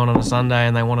TV on a Sunday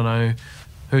and they want to know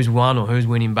who's won or who's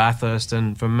winning Bathurst.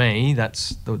 And for me,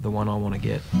 that's the one I want to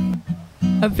get.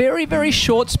 A very, very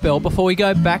short spell before we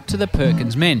go back to the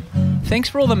Perkins men. Thanks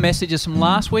for all the messages from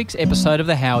last week's episode of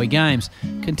the Howie Games.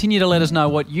 Continue to let us know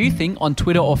what you think on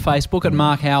Twitter or Facebook at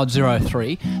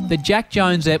MarkHoward03. The Jack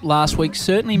Jones ep last week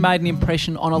certainly made an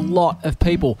impression on a lot of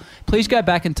people. Please go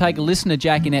back and take a listen to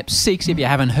Jack in ep 6 if you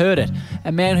haven't heard it.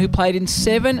 A man who played in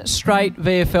 7 straight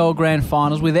VFL Grand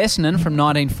Finals with Essendon from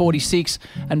 1946,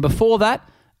 and before that,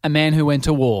 a man who went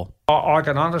to war. I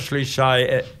can honestly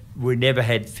say we never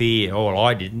had fear, or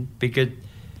I didn't, because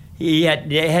you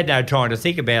had no time to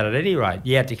think about it anyway.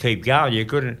 You had to keep going. You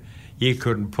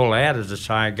couldn't pull out, as the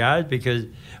saying goes, because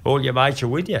all your mates are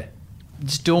with you.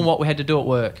 Just doing what we had to do at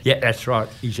work. Yeah, that's right,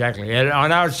 exactly. And I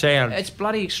know it sounds... It's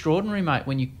bloody extraordinary, mate,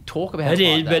 when you talk about it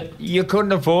is, like that. but you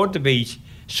couldn't afford to be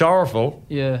sorrowful.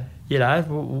 Yeah.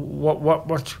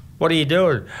 What are you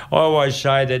doing? I always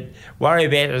say that worry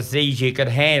about the things you can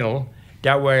handle.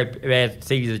 Don't worry about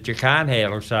things that you can't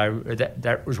handle. So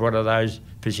that was one of those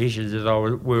positions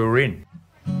that we were in.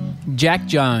 Jack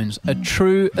Jones, a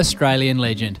true Australian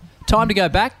legend. Time to go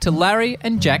back to Larry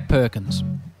and Jack Perkins.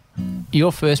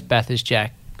 Your first Bathurst,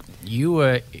 Jack, you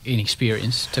were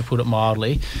inexperienced, to put it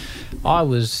mildly. I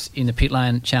was in the pit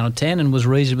lane at Channel 10 and was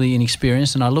reasonably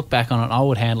inexperienced, and I look back on it and I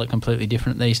would handle it completely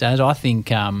different these days. I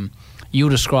think... You'll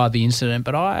describe the incident,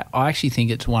 but I actually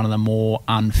think it's one of the more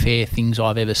unfair things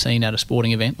I've ever seen at a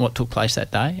sporting event, what took place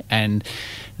that day, and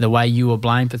the way you were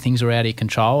blamed for things that were out of your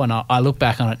control. And I look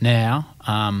back on it now,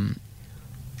 and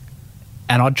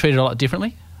I'd treat it a lot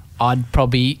differently. I'd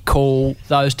probably call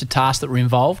those to task that were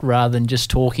involved rather than just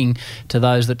talking to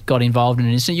those that got involved in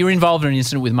an incident. You were involved in an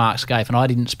incident with Mark Scaife, and I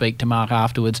didn't speak to Mark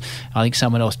afterwards. I think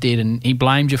someone else did, and he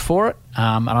blamed you for it.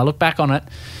 And I look back on it,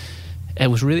 it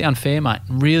was really unfair, mate.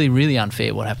 Really, really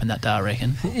unfair what happened that day, I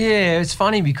reckon. Yeah, it's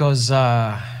funny because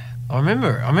I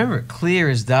remember it clear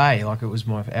as day. Like, it was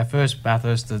our first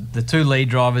Bathurst. The 2 lead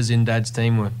drivers in Dad's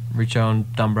team were Richo and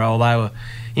Dumbrell. They were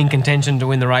in contention to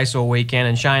win the race all weekend,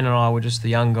 and Shane and I were just the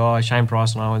young guys. Shane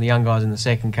Price and I were the young guys in the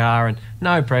second car, and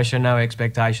no pressure, no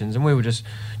expectations. And we were just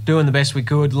doing the best we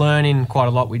could, learning quite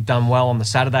a lot. We'd done well on the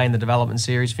Saturday in the development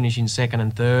series, finishing 2nd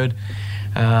and 3rd.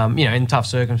 In tough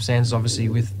circumstances, obviously,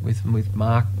 with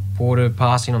Mark Porter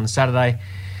passing on the Saturday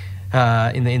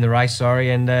in the race,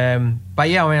 sorry. But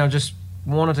yeah, I just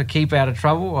wanted to keep out of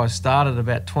trouble. I started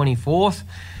about 24th,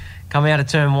 come out of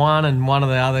turn 1, and one of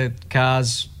the other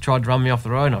cars tried to run me off the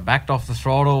road, and I backed off the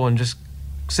throttle and just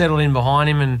settled in behind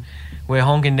him, and we're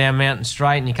honking down Mountain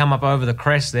Straight, and you come up over the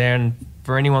crest there, and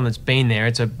for anyone that's been there,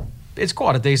 it's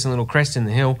quite a decent little crest in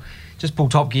the hill. Just pull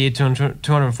top gear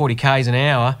 240 k's an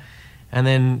hour, and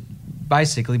then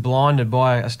basically blinded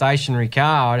by a stationary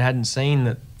car. I hadn't seen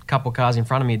that a couple of cars in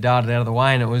front of me had darted out of the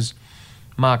way, and it was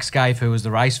Mark Scaife, who was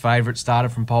the race favourite, started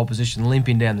from pole position,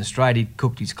 limping down the straight. He'd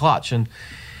cooked his clutch, and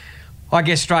I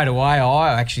guess straight away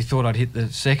I actually thought I'd hit the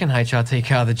second HRT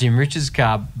car, the Jim Richards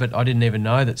car, but I didn't even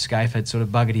know that Scaife had sort of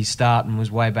buggered his start and was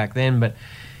way back then. But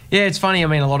yeah, it's funny. I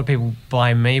mean, a lot of people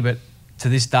blame me, but to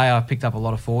this day, I picked up a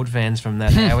lot of Ford fans from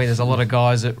that. Howie, there's a lot of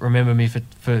guys that remember me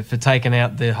for taking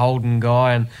out the Holden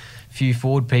guy, and a few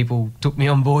Ford people took me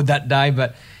on board that day.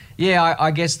 But yeah, I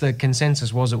guess the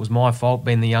consensus was it was my fault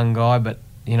being the young guy. But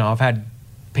I've had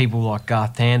people like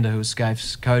Garth Tander, who was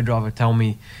Scaife's co-driver, tell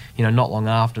me, not long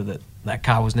after that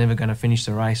car was never going to finish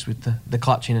the race with the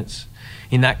clutch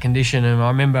in that condition. And I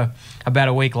remember about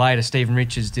a week later, Stephen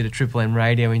Richards did a Triple M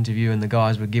radio interview, and the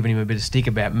guys were giving him a bit of stick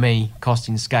about me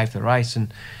costing Scaife the race.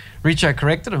 And Richo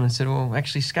corrected him and said, well,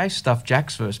 actually, Scaife stuffed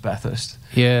Jack's first Bathurst.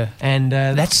 Yeah. And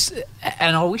and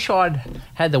I wish I'd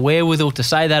had the wherewithal to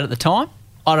say that at the time.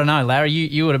 I don't know, Larry,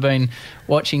 you would have been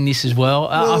watching this as well.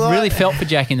 I've really felt for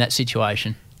Jack in that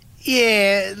situation.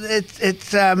 Yeah,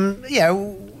 it's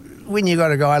when you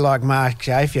got a guy like Mark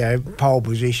Scaife, pole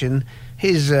position,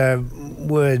 his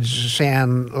words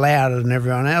sound louder than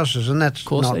everyone else's, and that's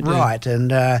not right.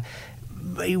 And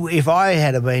if I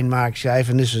had been Mark Scaife,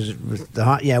 and this is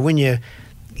when you're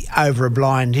over a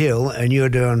blind hill and you're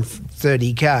doing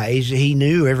 30 Ks. He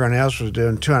knew everyone else was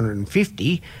doing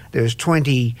 250. There was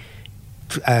 25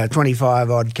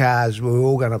 odd cars were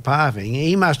all going to parking.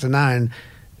 He must have known,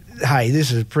 hey,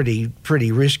 this is pretty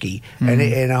risky.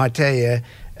 And I tell you,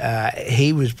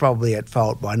 he was probably at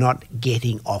fault by not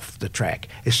getting off the track.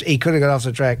 He could have got off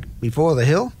the track before the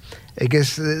hill,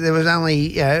 because there was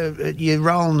only, you're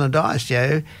rolling the dice,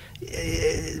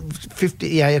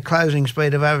 50, a closing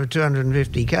speed of over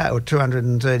 250k or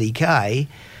 230k.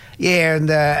 Yeah, and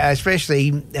especially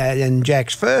in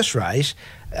Jack's first race,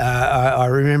 I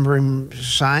remember him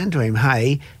saying to him,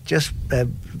 hey, just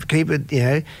keep it,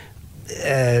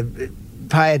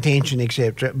 pay attention,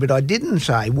 etc. But I didn't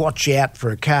say, watch out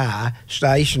for a car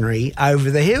stationary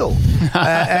over the hill.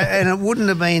 And it wouldn't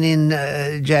have been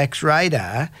in Jack's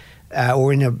radar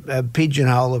or in a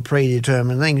pigeonhole of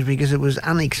predetermined things, because it was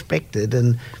unexpected.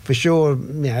 And for sure,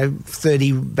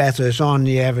 30 Bathurst on,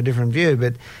 you have a different view.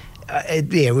 But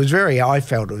it was I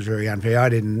felt it was very unfair. I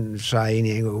didn't say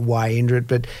anything way into it,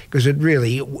 but because it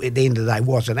really, at the end of the day,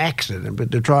 was an accident.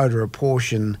 But to try to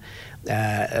apportion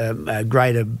a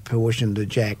greater portion to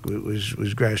Jack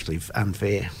was grossly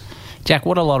unfair. Jack,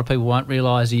 what a lot of people won't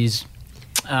realise is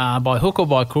by hook or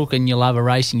by crook, and you love a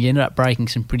racing, you ended up breaking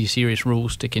some pretty serious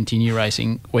rules to continue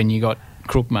racing when you got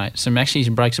crook, mate.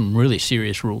 You break some really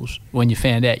serious rules when you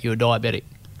found out you were diabetic.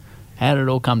 How did it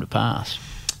all come to pass?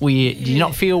 Did you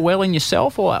not feel well in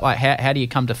yourself, or like how do you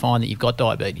come to find that you've got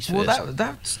diabetes first? Well,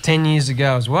 that's 10 years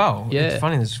ago as well. Yeah. It's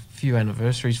funny, there's a few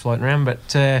anniversaries floating around,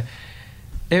 but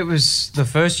it was the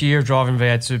first year of driving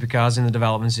V8 supercars in the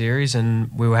development series, and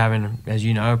we were having, as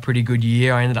you know, a pretty good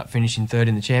year. I ended up finishing third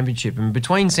in the championship. And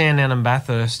between Sandown and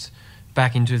Bathurst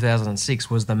back in 2006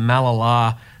 was the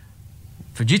Malala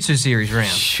Fujitsu Series round.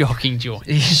 Shocking joint.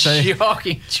 So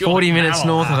Shocking joint. 40 minutes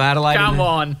north of Adelaide. Come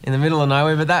on. In the middle of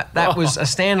nowhere. But that was a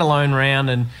standalone round,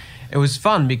 and it was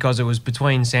fun because it was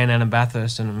between Sandown and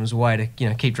Bathurst, and it was a way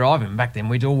to keep driving. Back then,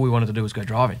 all we wanted to do was go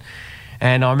driving.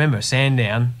 And I remember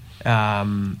Sandown,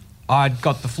 I'd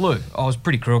got the flu. I was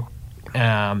pretty crook.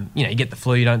 You get the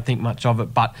flu, you don't think much of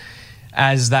it. But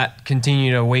as that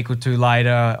continued a week or two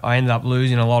later, I ended up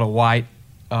losing a lot of weight.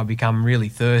 I become really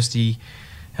thirsty.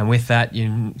 And with that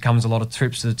comes a lot of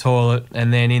trips to the toilet.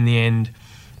 And then in the end,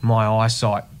 my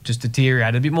eyesight just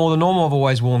deteriorated a bit more than normal. I've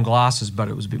always worn glasses, but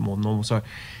it was a bit more than normal. So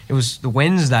it was the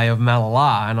Wednesday of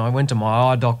Malala, and I went to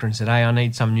my eye doctor and said, hey, I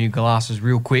need some new glasses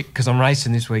real quick because I'm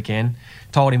racing this weekend.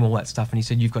 Told him all that stuff, and he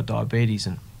said, you've got diabetes.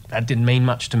 And that didn't mean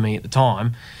much to me at the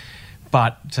time.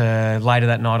 But later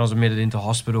that night, I was admitted into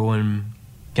hospital, and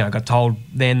I got told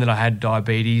then that I had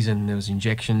diabetes, and there was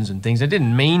injections and things. It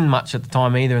didn't mean much at the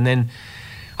time either. And then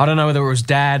I don't know whether it was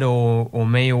Dad or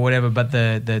me or whatever, but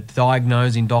the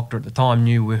diagnosing doctor at the time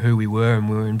knew who we were, and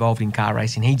we were involved in car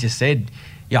racing. He just said,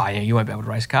 yeah, you won't be able to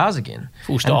race cars again.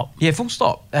 Full stop. And, full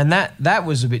stop. And that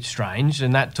was a bit strange,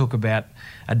 and that took about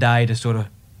a day to sort of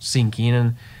sink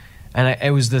in. And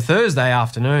it was the Thursday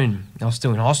afternoon. I was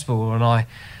still in hospital, and I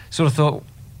sort of thought,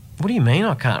 what do you mean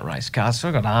I can't race cars? So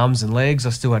I got arms and legs. I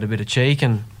still had a bit of cheek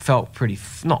and felt pretty,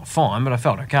 not fine, but I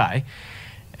felt okay.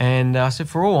 And I said,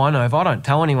 for all I know, if I don't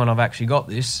tell anyone I've actually got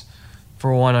this,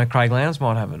 for all I know, Craig Lowndes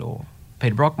might have it, or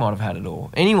Peter Brock might have had it, or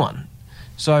anyone.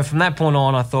 So from that point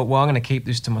on, I thought, well, I'm going to keep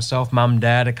this to myself. Mum,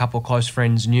 Dad, a couple of close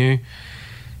friends knew.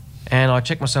 And I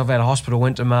checked myself out of hospital,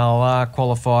 went to Malala,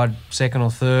 qualified second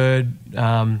or third,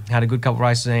 had a good couple of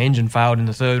races. The engine failed in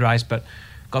the third race, but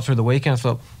got through the weekend. I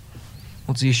thought,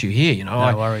 what's the issue here?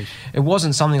 No worries. It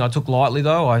wasn't something I took lightly,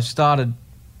 though. I started,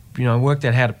 worked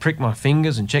out how to prick my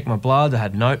fingers and check my blood. I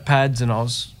had notepads, and I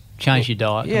was... Changed your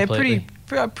diet completely.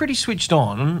 Pretty switched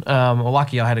on.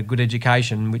 Lucky I had a good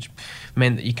education, which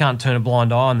meant that you can't turn a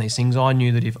blind eye on these things. I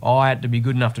knew that if I had to be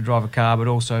good enough to drive a car, but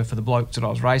also for the blokes that I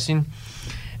was racing,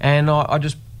 and I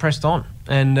just pressed on.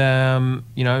 And,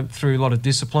 through a lot of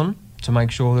discipline to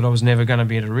make sure that I was never going to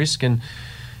be at a risk. And,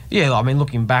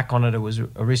 looking back on it, it was a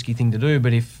risky thing to do.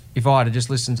 But if I had just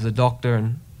listened to the doctor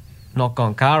and not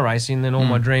gone car racing, then all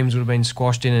my dreams would have been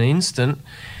squashed in an instant.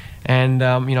 And,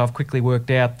 I've quickly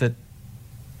worked out that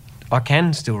I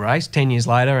can still race 10 years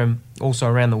later, and also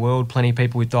around the world, plenty of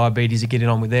people with diabetes are getting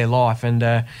on with their life. And,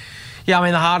 the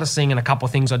hardest thing, and a couple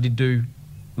of things I did do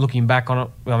looking back on it,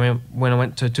 when I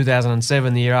went to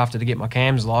 2007, the year after, to get my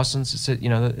CAMS licence, it said,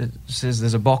 it says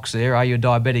there's a box there, are you a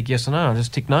diabetic, yes or no? I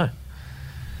just ticked no.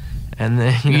 And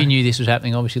you knew this was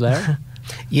happening, obviously, Larry?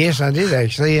 Yes, I did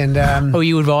actually. And were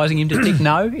you advising him to tick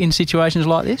no in situations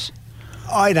like this?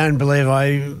 I don't believe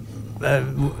I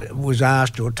was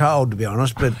asked or told, to be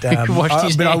honest, but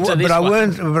I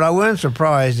weren't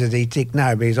surprised that he ticked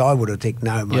no, because I would have ticked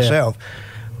no myself.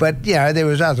 But, there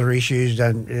was other issues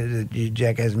that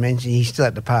Jack has mentioned. He still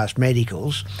had to pass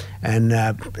medicals and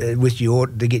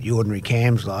to get your ordinary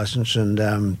CAMS licence,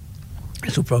 and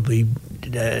this will probably,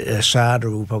 SADA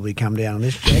will probably come down on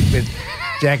this, Jack, but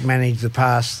Jack managed to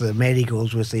pass the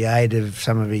medicals with the aid of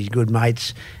some of his good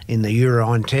mates in the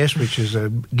urine test, which is a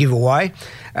giveaway.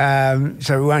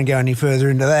 So we won't go any further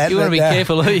into that. You want to be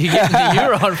careful who you get the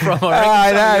urine from.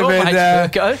 I know,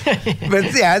 but but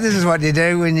this is what you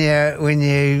do when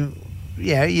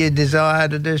you desire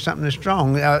to do something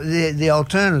strong. The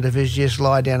alternative is just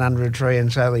lie down under a tree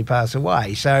and slowly pass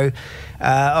away. So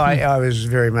I was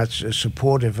very much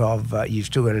supportive of you've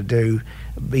still got to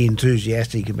be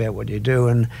enthusiastic about what you do.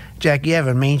 And Jack, you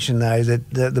haven't mentioned though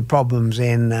that the problems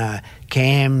in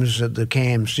CAMS, the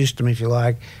CAMS system, if you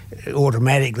like,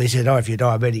 automatically said, if you're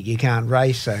diabetic you can't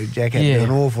race. So Jack had to do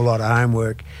an awful lot of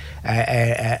homework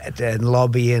and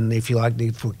lobbying, if you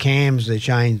like, for CAMS to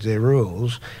change their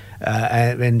rules.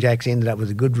 And Jack's ended up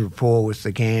with a good rapport with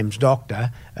the CAMS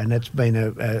doctor, and that's been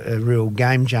a real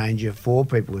game changer for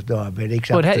people with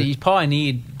diabetics. Well, he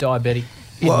pioneered diabetic.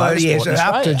 Yes,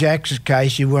 up to Jack's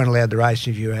case, you weren't allowed to race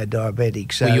if you had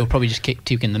diabetics. So. Well, you were probably just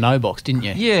ticking the no box, didn't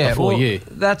you? Yeah, before you.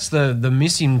 That's the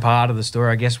missing part of the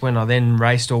story, I guess, when I then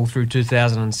raced all through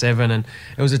 2007, and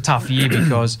it was a tough year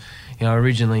because,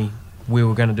 originally we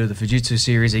were going to do the Fujitsu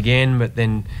series again, but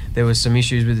then there was some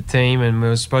issues with the team, and there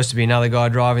was supposed to be another guy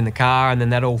driving the car, and then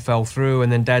that all fell through,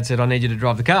 and then Dad said, I need you to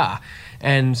drive the car.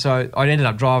 And so I ended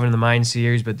up driving in the main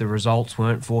series, but the results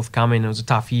weren't forthcoming. It was a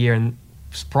tough year, and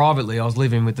privately I was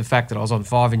living with the fact that I was on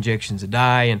 5 injections a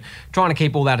day and trying to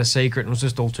keep all that a secret, and it was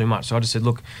just all too much. So I just said,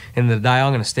 look, end of the day,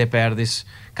 I'm going to step out of this,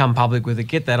 come public with it,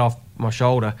 get that off my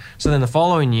shoulder. So then the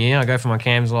following year I go for my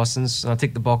CAMS licence and I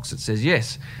tick the box that says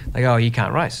yes. They go, you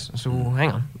can't race. I said, well,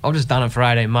 hang on, I've just done it for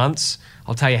 18 months.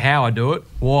 I'll tell you how I do it,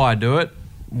 why I do it,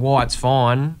 why it's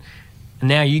fine, and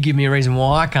now you give me a reason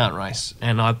why I can't race.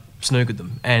 And I snookered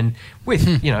them, and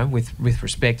with with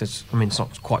respect, it's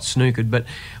not quite snookered, but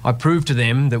I proved to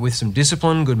them that with some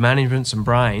discipline, good management, some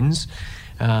brains,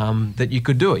 that you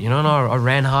could do it, and I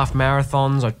ran half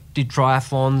marathons, I did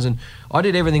triathlons, and I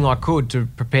did everything I could to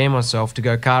prepare myself to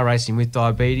go car racing with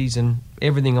diabetes, and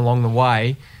everything along the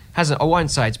way I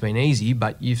won't say it's been easy,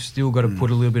 but you've still got to put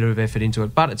a little bit of effort into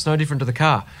it. But it's no different to the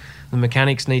car. The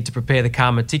mechanics need to prepare the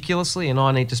car meticulously, and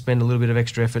I need to spend a little bit of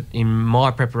extra effort in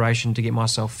my preparation to get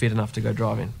myself fit enough to go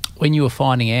driving. When you were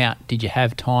finding out, did you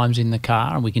have times in the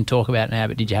car, and we can talk about it now,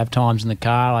 but did you have times in the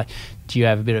car, like, do you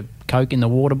have a bit of Coke in the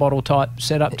water bottle type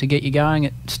setup to get you going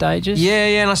at stages?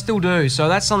 Yeah, and I still do. So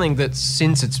that's something that,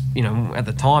 since it's, at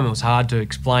the time it was hard to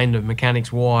explain to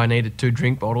mechanics why I needed 2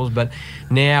 drink bottles, but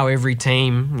now every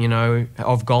team,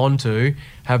 I've gone to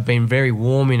have been very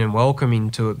warming and welcoming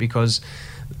to it, because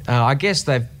I guess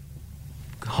they've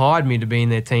hired me to be in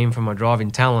their team for my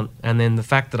driving talent, and then the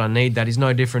fact that I need that is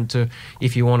no different to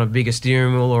if you want a bigger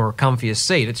steering wheel or a comfier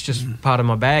seat. It's just part of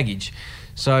my baggage.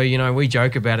 So, we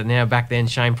joke about it now. Back then,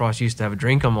 Shane Price used to have a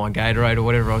drink on my Gatorade or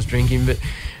whatever I was drinking, but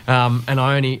and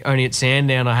I only at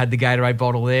Sandown I had the Gatorade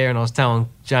bottle there, and I was telling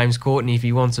James Courtney if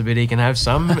he wants a bit he can have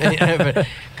some,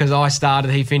 because I started,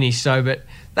 he finished. So, but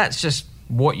that's just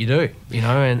what you do,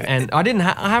 and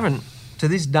I haven't to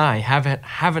this day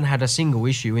haven't had a single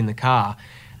issue in the car,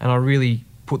 and I really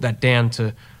put that down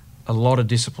to a lot of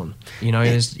discipline.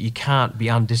 You can't be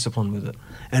undisciplined with it.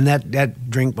 And that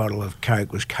drink bottle of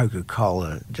Coke was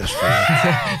Coca-Cola, just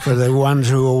for the ones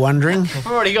who were wondering. I've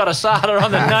already got a SADA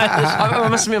on the nose. I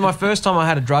must admit, my first time I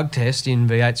had a drug test in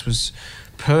V8s was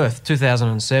Perth,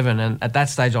 2007, and at that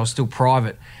stage I was still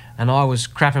private, and I was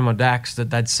crapping my dacks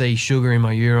that they'd see sugar in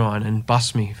my urine and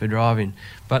bust me for driving.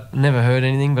 But never heard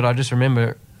anything, but I just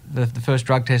remember the first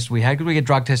drug test we had, because we get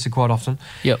drug tested quite often.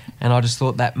 Yep. And I just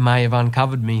thought that may have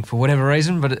uncovered me for whatever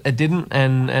reason, but it didn't,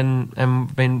 and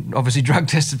been obviously drug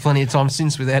tested plenty of times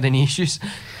since without any issues.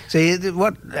 See,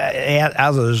 what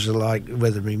others, like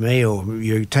whether it be me or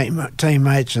your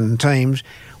teammates and teams,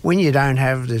 when you don't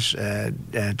have this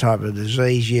type of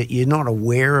disease, you're not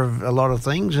aware of a lot of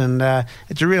things, and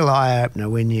it's a real eye-opener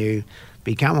when you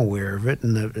become aware of it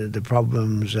and the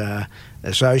problems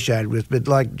associated with. But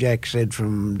like Jack said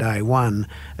from day one,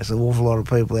 there's an awful lot of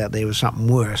people out there with something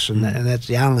worse, and that's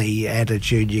the only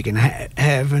attitude you can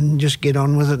have, and just get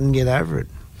on with it and get over it.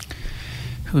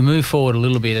 We move forward a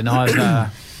little bit, and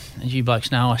I've as you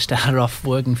blokes know, I started off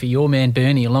working for your man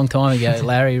Bernie a long time ago,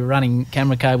 Larry, running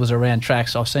camera cables around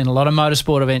tracks. I've seen a lot of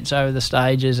motorsport events over the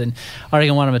stages, and I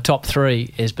reckon one of my top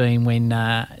three has been when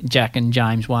Jack and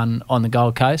James won on the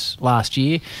Gold Coast last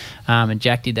year, and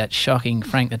Jack did that shocking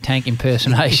Frank the Tank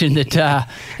impersonation.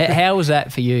 How was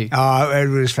that for you? Oh, it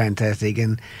was fantastic.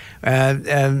 And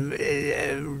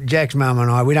Jack's mum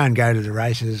and I, we don't go to the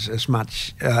races as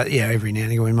much. Every now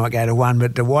and again we might go to one,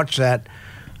 but to watch that,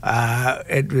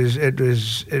 it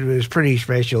was pretty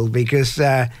special because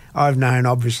I've known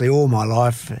obviously all my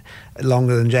life,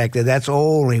 longer than Jack, that's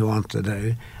all he wants to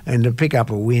do, and to pick up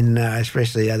a win,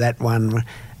 especially that one,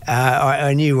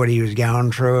 I knew what he was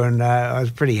going through, and I was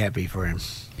pretty happy for him.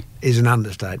 Is an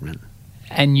understatement.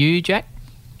 And you, Jack?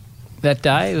 That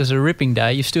day, it was a ripping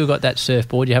day. You've still got that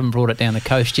surfboard. You haven't brought it down the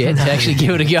coast yet to actually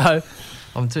give it a go.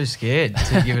 I'm too scared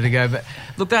to give it a go. But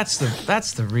look, that's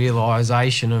the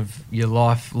realisation of your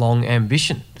lifelong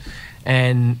ambition.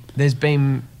 And there's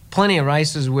been plenty of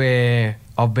races where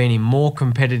I've been in more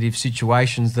competitive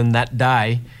situations than that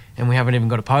day, and we haven't even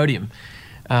got a podium.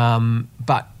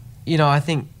 But, I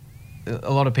think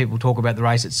a lot of people talk about the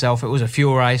race itself. It was a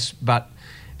fuel race, but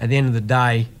at the end of the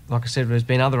day, like I said, there's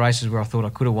been other races where I thought I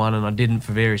could have won and I didn't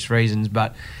for various reasons.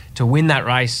 But to win that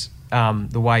race,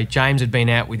 the way James had been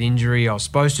out with injury, I was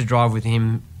supposed to drive with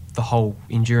him the whole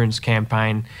endurance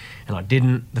campaign, and I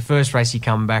didn't. The first race he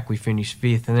come back, we finished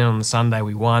 5th, and then on the Sunday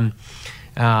we won.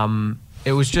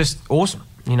 It was just awesome,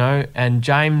 and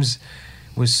James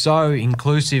was so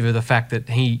inclusive of the fact that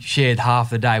he shared half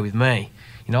the day with me.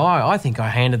 I think I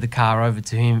handed the car over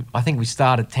to him. I think we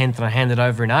started 10th and I handed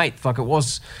over in 8th. Like, it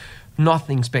was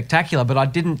nothing spectacular, but I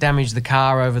didn't damage the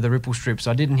car over the ripple strips.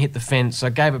 I didn't hit the fence. I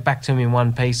gave it back to him in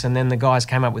one piece, and then the guys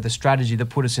came up with a strategy that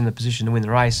put us in the position to win the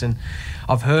race. And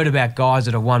I've heard about guys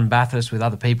that have won Bathurst with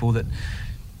other people that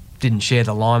didn't share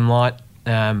the limelight,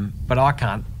 but I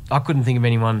couldn't think of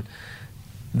anyone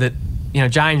that,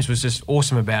 James was just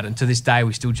awesome about it. And to this day,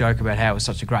 we still joke about how it was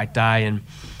such a great day, and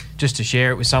just to share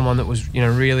it with someone that was,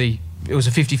 really, it was a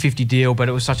 50-50 deal, but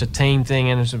it was such a team thing,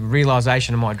 and it's a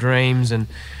realisation of my dreams. And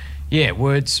yeah,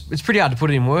 words, it's pretty hard to put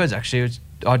it in words, actually.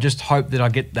 I just hope that I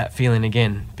get that feeling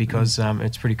again, because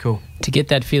it's pretty cool. To get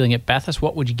that feeling at Bathurst,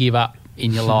 what would you give up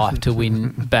in your life to win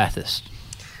Bathurst?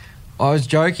 I was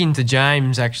joking to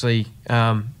James, actually. We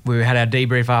had our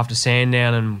debrief after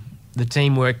Sandown, and the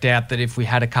team worked out that if we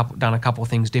had done a couple of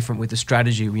things different with the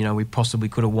strategy, we possibly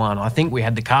could have won. I think we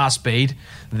had the car speed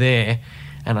there,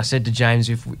 and I said to James,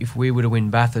 if we were to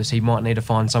win Bathurst, he might need to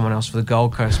find someone else for the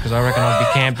Gold Coast, because I reckon I'd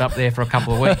be camped up there for a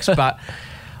couple of weeks. But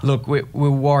look, we'll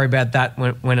worry about that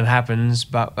when it happens.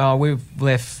 But we've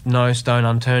left no stone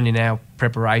unturned in our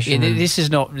preparation. Yeah, this is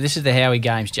the Howie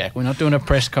Games, Jack. We're not doing a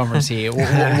press conference here.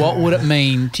 What would it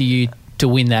mean to you to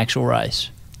win the actual race?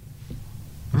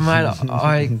 Mate,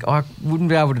 I wouldn't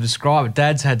be able to describe it.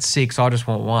 Dad's had 6, I just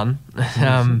want 1.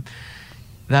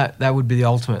 That would be the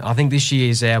ultimate. I think this year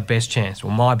is our best chance,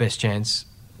 or my best chance.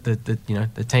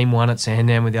 The team won at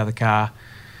Sandown with the other car.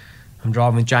 I'm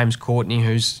driving with James Courtney,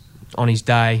 who's on his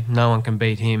day. No one can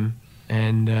beat him.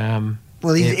 And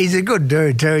he's a good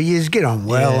dude too. You just get on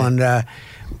well, yeah.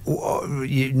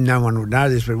 And no one would know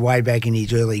this, but way back in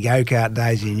his early go-kart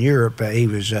days in Europe, he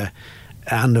was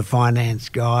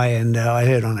under-financed guy, and I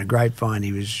heard on a grapevine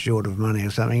he was short of money or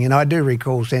something, and I do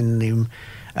recall sending him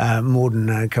more than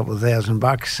a couple of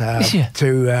 $1,000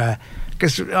 to,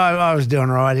 because I was doing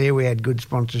right here. We had good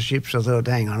sponsorships. I thought,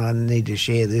 hang on, I need to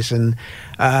share this, and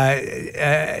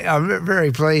I'm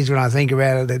very pleased when I think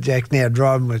about it that Jack's now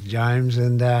driving with James,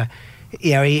 and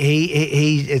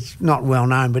he it's not well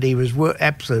known, but he was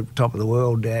absolute top of the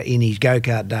world in his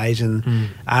go-kart days, and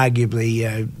arguably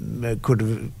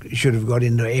should have got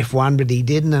into F1, but he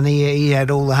didn't, and he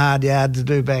had all the hard yards to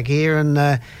do back here, and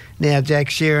now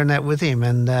Jack's sharing that with him,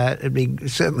 and it'd be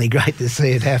certainly great to see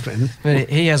it happen. But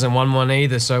he hasn't won one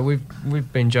either, so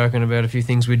we've been joking about a few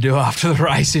things we'd do after the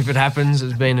race if it happens.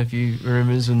 There's been a few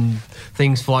rumours and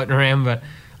things floating around, but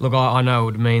look, I know it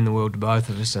would mean the world to both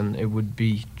of us, and it would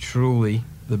be truly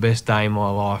the best day in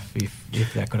my life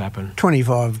if that could happen.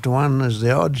 25 to 1 is the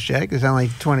odds, Jack. There's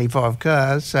only 25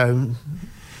 cars, so...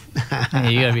 Yeah,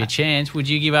 you got to be a chance. Would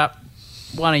you give up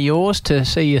one of yours to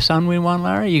see your son win one,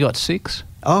 Larry? You got 6.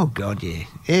 Oh, God, yeah.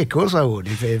 Yeah, of course I would.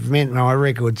 If it meant my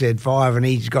record said 5 and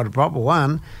he's got a proper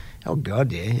one, oh,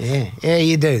 God, yeah. Yeah,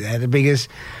 you do that because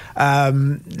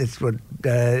that's what,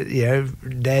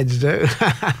 dads do.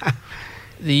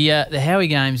 The Howie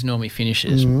Games normally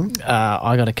finishes.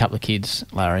 I got a couple of kids,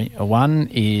 Larry. One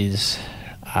is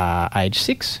age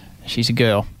 6. She's a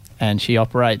girl, and she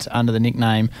operates under the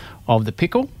nickname of the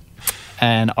Pickle.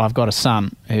 and I've got a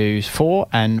son who's 4,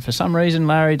 and for some reason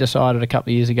Larry decided a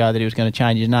couple of years ago that he was going to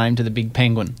change his name to the Big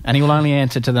Penguin, and he will only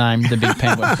answer to the name the Big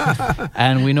Penguin.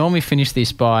 And we normally finish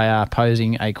this by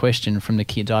posing a question from the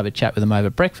kids. I have a chat with them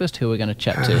over breakfast, who we're going to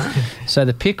chat to. So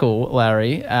the pickle,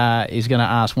 Larry, is going to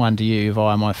ask one to you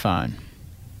via my phone.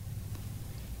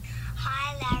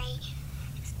 Hi, Larry.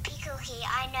 It's Pickle here.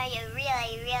 I know you're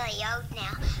really, really old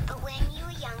now, but when you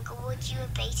were younger, would you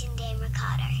have beaten Dan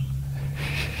Ricardo?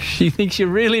 She thinks you're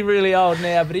really, really old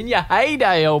now, but in your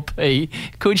heyday, LP,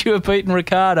 could you have beaten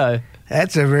Ricardo?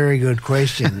 That's a very good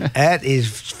question. That is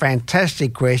a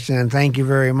fantastic question, and thank you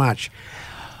very much.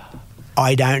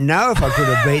 I don't know if I could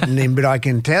have beaten him, but I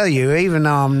can tell you, even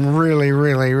though I'm really,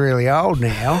 really, really old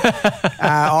now,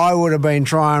 I would have been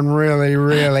trying really,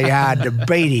 really hard to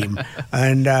beat him.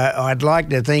 And I'd like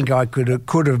to think I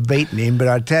could have beaten him, but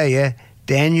I tell you,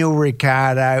 Daniel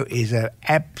Ricciardo is an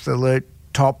absolute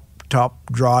top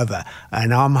driver,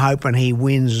 and I'm hoping he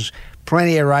wins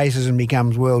plenty of races and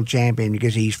becomes world champion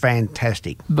because he's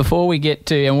fantastic. Before we get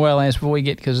to,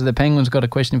 because the Penguin's got a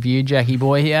question for you, Jackie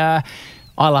boy. I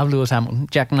love Lewis Hamilton.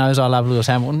 Jack knows I love Lewis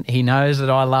Hamilton. He knows that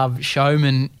I love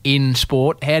showmen in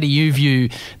sport. How do you view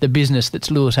the business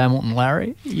that's Lewis Hamilton,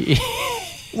 Larry?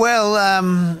 Well,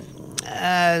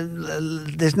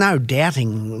 there's no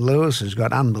doubting Lewis has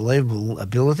got unbelievable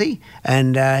ability,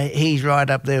 and he's right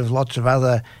up there with lots of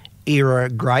other era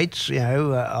greats,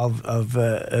 of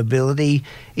ability.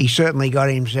 He certainly got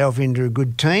himself into a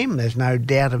good team. There's no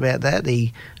doubt about that.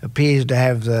 He appears to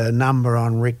have the number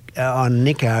on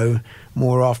Nico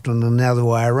more often than the other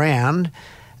way around.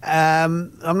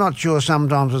 I'm not sure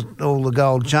sometimes with all the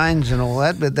gold chains and all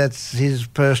that, but that's his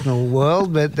personal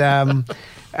world. But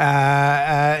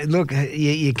look,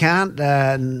 you can't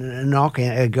knock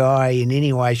a guy in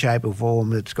any way, shape or form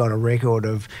that's got a record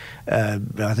of,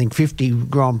 I think, 50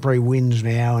 Grand Prix wins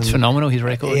now. And, it's phenomenal, his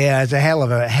record. Yeah, it's a hell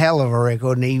of a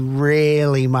record, and he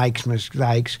rarely makes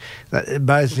mistakes.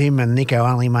 Both him and Nico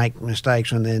only make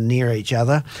mistakes when they're near each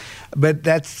other. But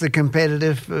that's the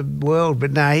competitive world.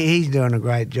 But no, he's doing a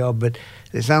great job. But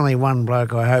there's only one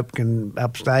bloke I hope can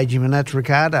upstage him, and that's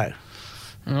Ricardo.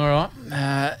 All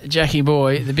right. Jackie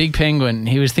boy, the Big Penguin,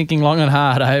 he was thinking long and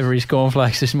hard over his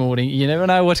cornflakes this morning. You never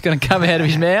know what's going to come out of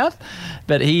his mouth,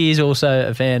 but he is also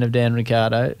a fan of Dan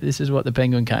Ricardo. This is what the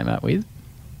Penguin came up with.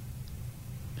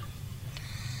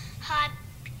 Hi,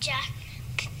 Jack.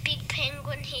 Big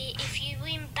Penguin here. If you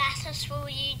win Bathurst, will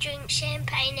you drink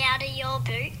champagne out of your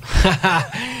boot?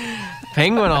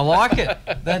 Penguin, I like it.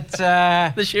 That's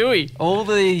the shoey. All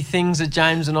the things that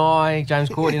James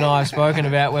Courtney and I have spoken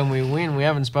about when we win. We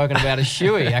haven't spoken about a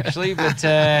shoey, actually. But,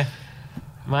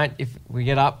 mate, if we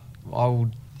get up, I will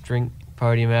drink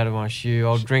podium out of my shoe.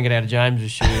 I'll drink it out of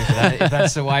James's shoe if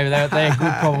that's the way. They're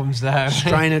good problems to have.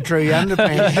 Strain a true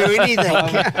underpants, do anything.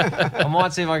 I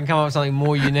might see if I can come up with something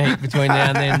more unique between now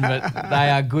and then, but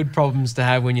they are good problems to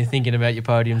have when you're thinking about your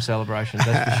podium celebrations,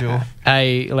 that's for sure.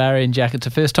 Hey, Larry and Jack, it's the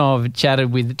first time I've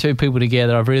chatted with two people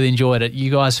together. I've really enjoyed it.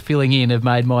 You guys filling in have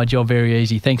made my job very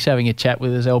easy. Thanks for having a chat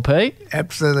with us, LP.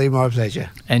 Absolutely, my pleasure.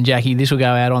 And Jackie, this will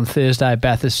go out on Thursday at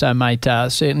Bathurst, so mate,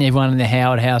 certainly everyone in the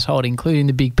Howard household, including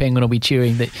the Big Penguin, will be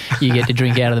cheering that you get to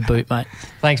drink out of the boot, mate.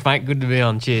 Thanks, mate. Good to be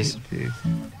on. Cheers.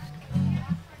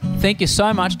 Thank you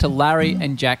so much to Larry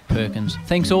and Jack Perkins.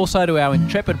 Thanks also to our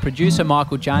intrepid producer,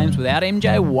 Michael James. Without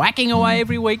MJ whacking away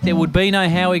every week, there would be no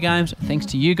Howie Games. Thanks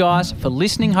to you guys for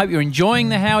listening. Hope you're enjoying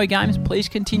the Howie Games. Please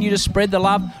continue to spread the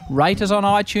love. Rate us on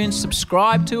iTunes.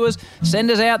 Subscribe to us.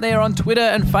 Send us out there on Twitter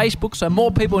and Facebook so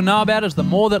more people know about us. The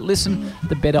more that listen,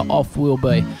 the better off we'll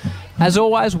be. As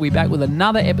always, we'll be back with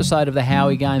another episode of the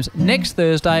Howie Games next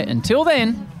Thursday. Until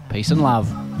then, peace and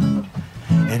love.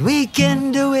 And we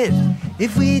can do it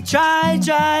if we try.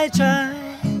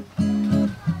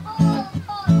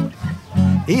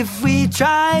 If we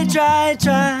try.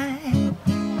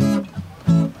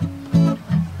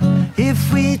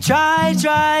 If we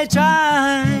try.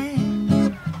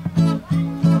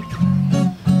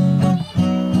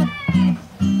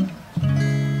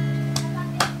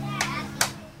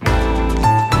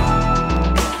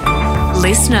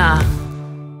 Listener.